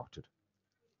where we started.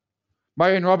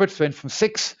 Marion Roberts went from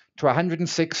 6 to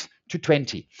 106 to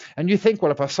 20. And you think,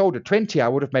 well, if I sold at 20, I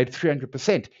would have made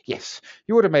 300%. Yes,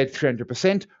 you would have made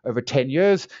 300% over 10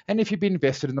 years, and if you'd been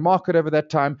invested in the market over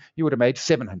that time, you would have made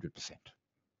 700%.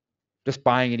 Just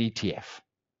buying an ETF.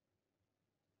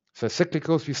 So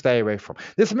cyclicals we stay away from.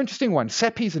 There's some interesting ones.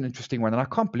 SAPI is an interesting one, and I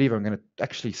can't believe I'm going to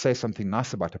actually say something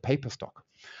nice about a paper stock.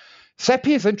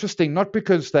 SAPI is interesting not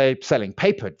because they're selling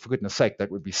paper, for goodness sake, that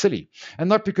would be silly, and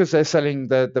not because they're selling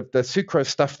the sucrose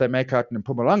stuff they make out in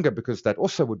Mpumalanga, because that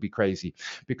also would be crazy,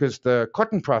 because the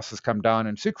cotton prices come down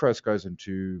and sucrose goes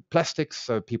into plastics,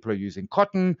 so people are using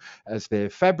cotton as their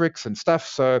fabrics and stuff,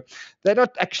 so they're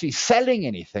not actually selling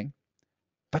anything,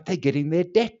 but they're getting their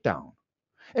debt down.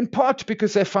 in part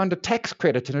because they found a tax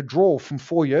credit in a drawer from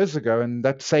 4 years ago, and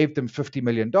that saved them $50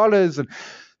 million. And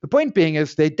the point being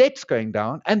is their debt's going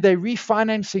down, and they're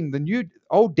refinancing the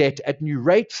old debt at new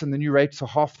rates, and the new rates are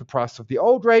half the price of the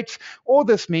old rates. All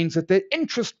this means that their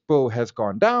interest bill has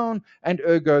gone down, and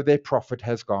ergo their profit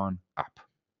has gone up.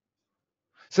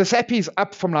 So SAPI's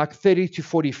up from like 30 to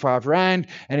 45 Rand.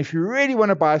 And if you really want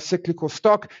to buy a cyclical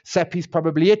stock, SAPI's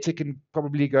probably it. It can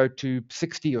probably go to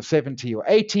 60 or 70 or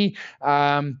 80.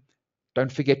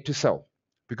 Don't forget to sell,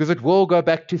 because it will go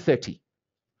back to 30.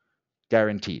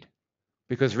 Guaranteed.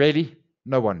 Because really,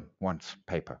 no one wants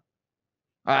paper.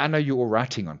 I know you're all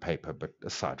writing on paper, but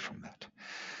aside from that.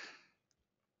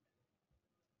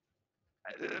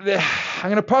 I'm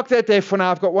going to park that there for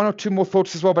now. I've got one or two more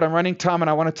thoughts as well, but I'm running time and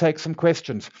I want to take some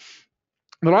questions.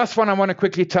 The last one I want to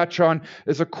quickly touch on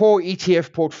is a core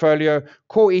ETF portfolio.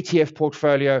 Core ETF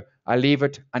portfolio, I leave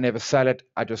it, I never sell it.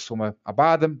 I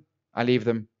buy them, I leave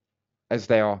them as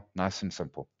they are, nice and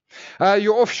simple.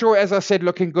 Your offshore, as I said,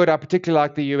 looking good. I particularly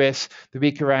like the US. The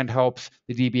weaker rand helps.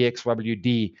 The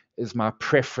DBXWD is my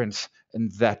preference in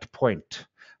that point.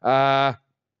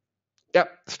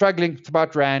 Struggling. It's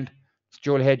about rand. It's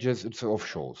dual hedges. It's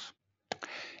offshores.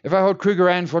 If I hold Kruger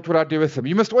rands, what would I do with them?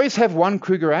 You must always have one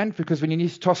Kruger rand, because when you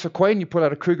need to toss a coin, you pull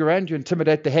out a Kruger rand, you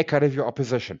intimidate the heck out of your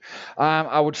opposition.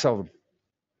 I would sell them.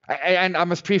 And I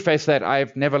must preface that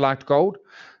I've never liked gold.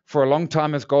 For a long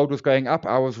time, as gold was going up,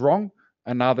 I was wrong.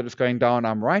 And now that it's going down,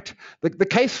 I'm right. The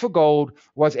case for gold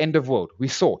was end of world. We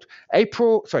saw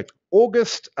it.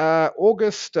 August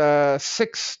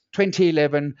 6,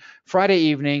 2011, Friday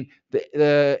evening,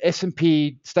 the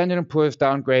S&P Standard & Poor's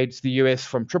downgrades the US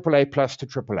from AAA plus to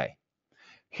AAA.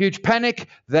 Huge panic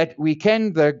that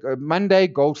weekend. The Monday,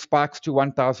 gold spikes to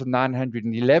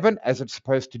 1,911, as it's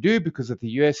supposed to do, because if the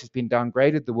US has been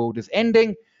downgraded, the world is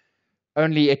ending.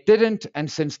 Only it didn't,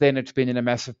 and since then it's been in a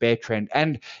massive bear trend.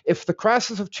 And if the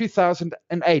crisis of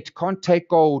 2008 can't take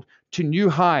gold to new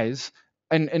highs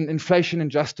in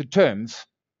inflation-adjusted terms,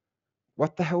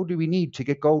 what the hell do we need to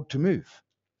get gold to move?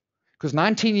 Because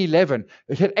 1911,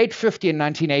 it hit 850 in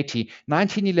 1980,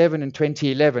 1911 and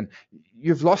 2011,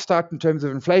 you've lost out in terms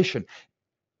of inflation.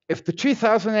 If the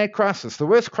 2008 crisis, the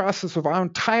worst crisis of our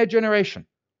entire generation,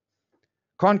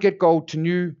 can't get gold to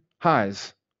new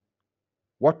highs,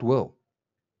 what will?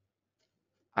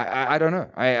 I don't know.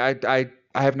 I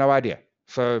have no idea.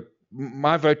 So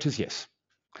my vote is yes.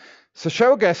 So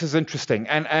shale gas is interesting.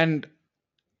 And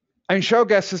shale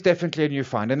gas is definitely a new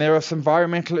find. And there are some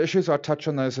environmental issues. I'll touch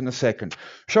on those in a second.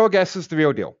 Shale gas is the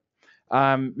real deal.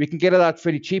 We can get it out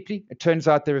fairly cheaply. It turns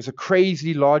out there is a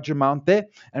crazy large amount there,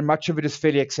 and much of it is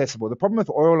fairly accessible. The problem with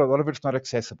oil, a lot of it's not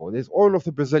accessible. There's oil off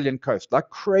the Brazilian coast, like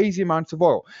crazy amounts of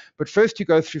oil. But first you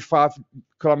go through 5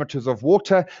 kilometers of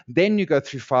water, then you go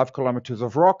through 5 kilometers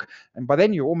of rock, and by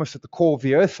then you're almost at the core of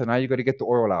the earth, and now you've got to get the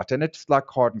oil out. And it's like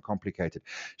hard and complicated.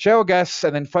 Shale gas,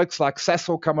 and then folks like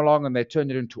Sasol come along and they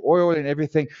turn it into oil and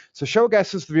everything. So shale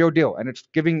gas is the real deal, and it's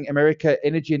giving America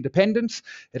energy independence.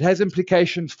 It has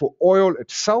implications for oil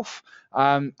itself.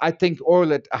 I think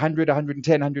oil at 100,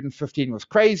 110, 115 was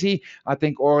crazy. I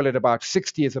think oil at about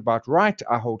 60 is about right.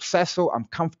 I hold Sasol. I'm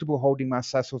comfortable holding my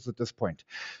Sasols at this point.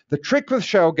 The trick with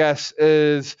shale gas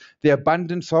is the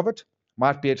abundance of it.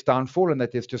 Might be its downfall and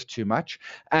that there's just too much.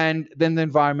 And then the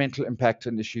environmental impact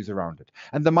and issues around it.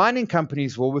 And the mining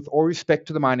companies will, with all respect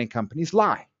to the mining companies,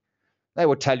 lie. They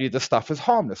will tell you the stuff is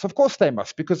harmless. Of course they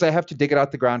must, because they have to dig it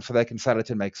out the ground so they can sell it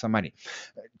and make some money.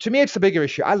 To me, it's a bigger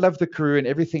issue. I love the Karoo and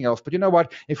everything else. But you know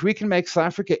what? If we can make South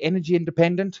Africa energy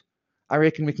independent, I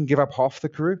reckon we can give up half the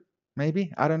Karoo.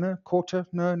 Maybe. I don't know. Quarter?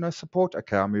 No support?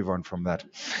 Okay, I'll move on from that.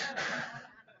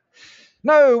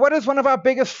 No, what is one of our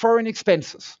biggest foreign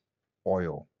expenses?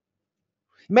 Oil.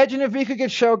 Imagine if we could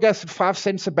get shale gas at 5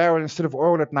 cents a barrel instead of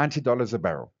oil at $90 a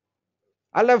barrel.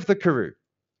 I love the Karoo.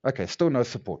 Okay, still no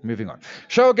support. Moving on.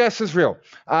 Shale gas is real.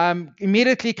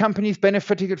 Immediately, companies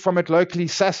benefiting from it locally.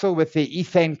 Sasol with their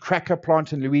ethane cracker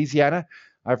plant in Louisiana.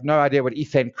 I have no idea what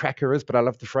ethane cracker is, but I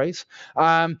love the phrase.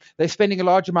 They're spending a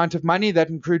large amount of money. That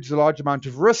includes a large amount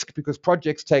of risk because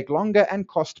projects take longer and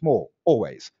cost more,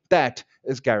 always. That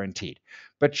is guaranteed.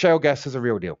 But shale gas is a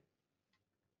real deal.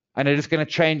 And it is going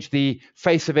to change the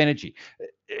face of energy.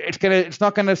 It's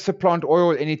not going to supplant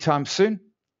oil anytime soon,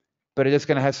 but it is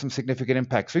going to have some significant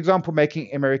impacts. For example,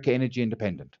 making America energy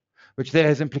independent, which then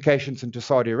has implications into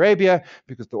Saudi Arabia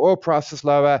because the oil price is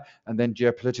lower, and then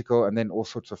geopolitical, and then all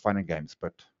sorts of fun and games.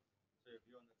 But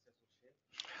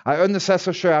I own the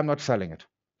Sasol share. I'm not selling it.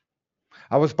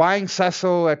 I was buying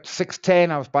Sasol at 610.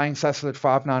 I was buying Sasol at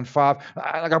 595.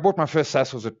 I bought my first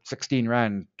Sasols at 16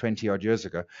 Rand 20 odd years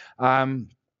ago. I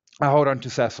hold on to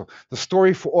Sasol. The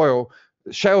story for oil,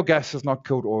 Shale gas has not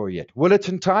killed oil yet. Will it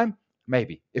in time?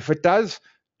 Maybe. If it does,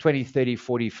 20, 30,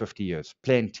 40, 50 years.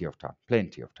 Plenty of time.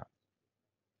 Plenty of time.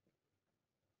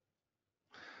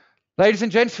 Ladies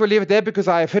and gents, we'll leave it there because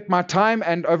I have hit my time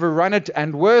and overrun it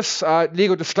and worse.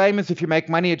 Legal disclaimers, if you make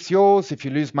money, it's yours. If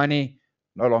you lose money,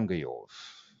 no longer yours.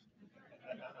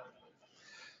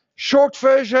 Short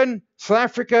version, South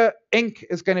Africa Inc.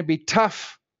 is going to be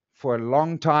tough for a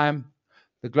long time.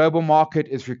 The global market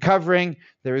is recovering.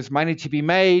 There is money to be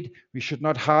made. We should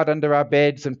not hide under our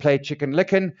beds and play chicken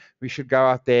licken. We should go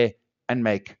out there and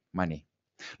make money.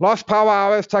 Last Power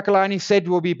Hour, as Takalani said,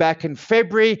 we'll be back in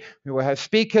February. We will have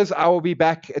speakers. I will be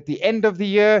back at the end of the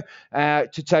year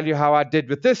to tell you how I did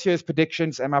with this year's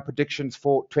predictions and my predictions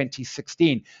for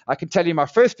 2016. I can tell you my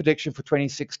first prediction for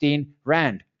 2016,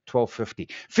 Rand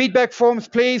 12.50. Feedback forms,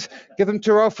 please. Give them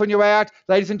to Rolf on your way out.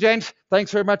 Ladies and gents,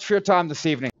 thanks very much for your time this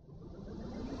evening.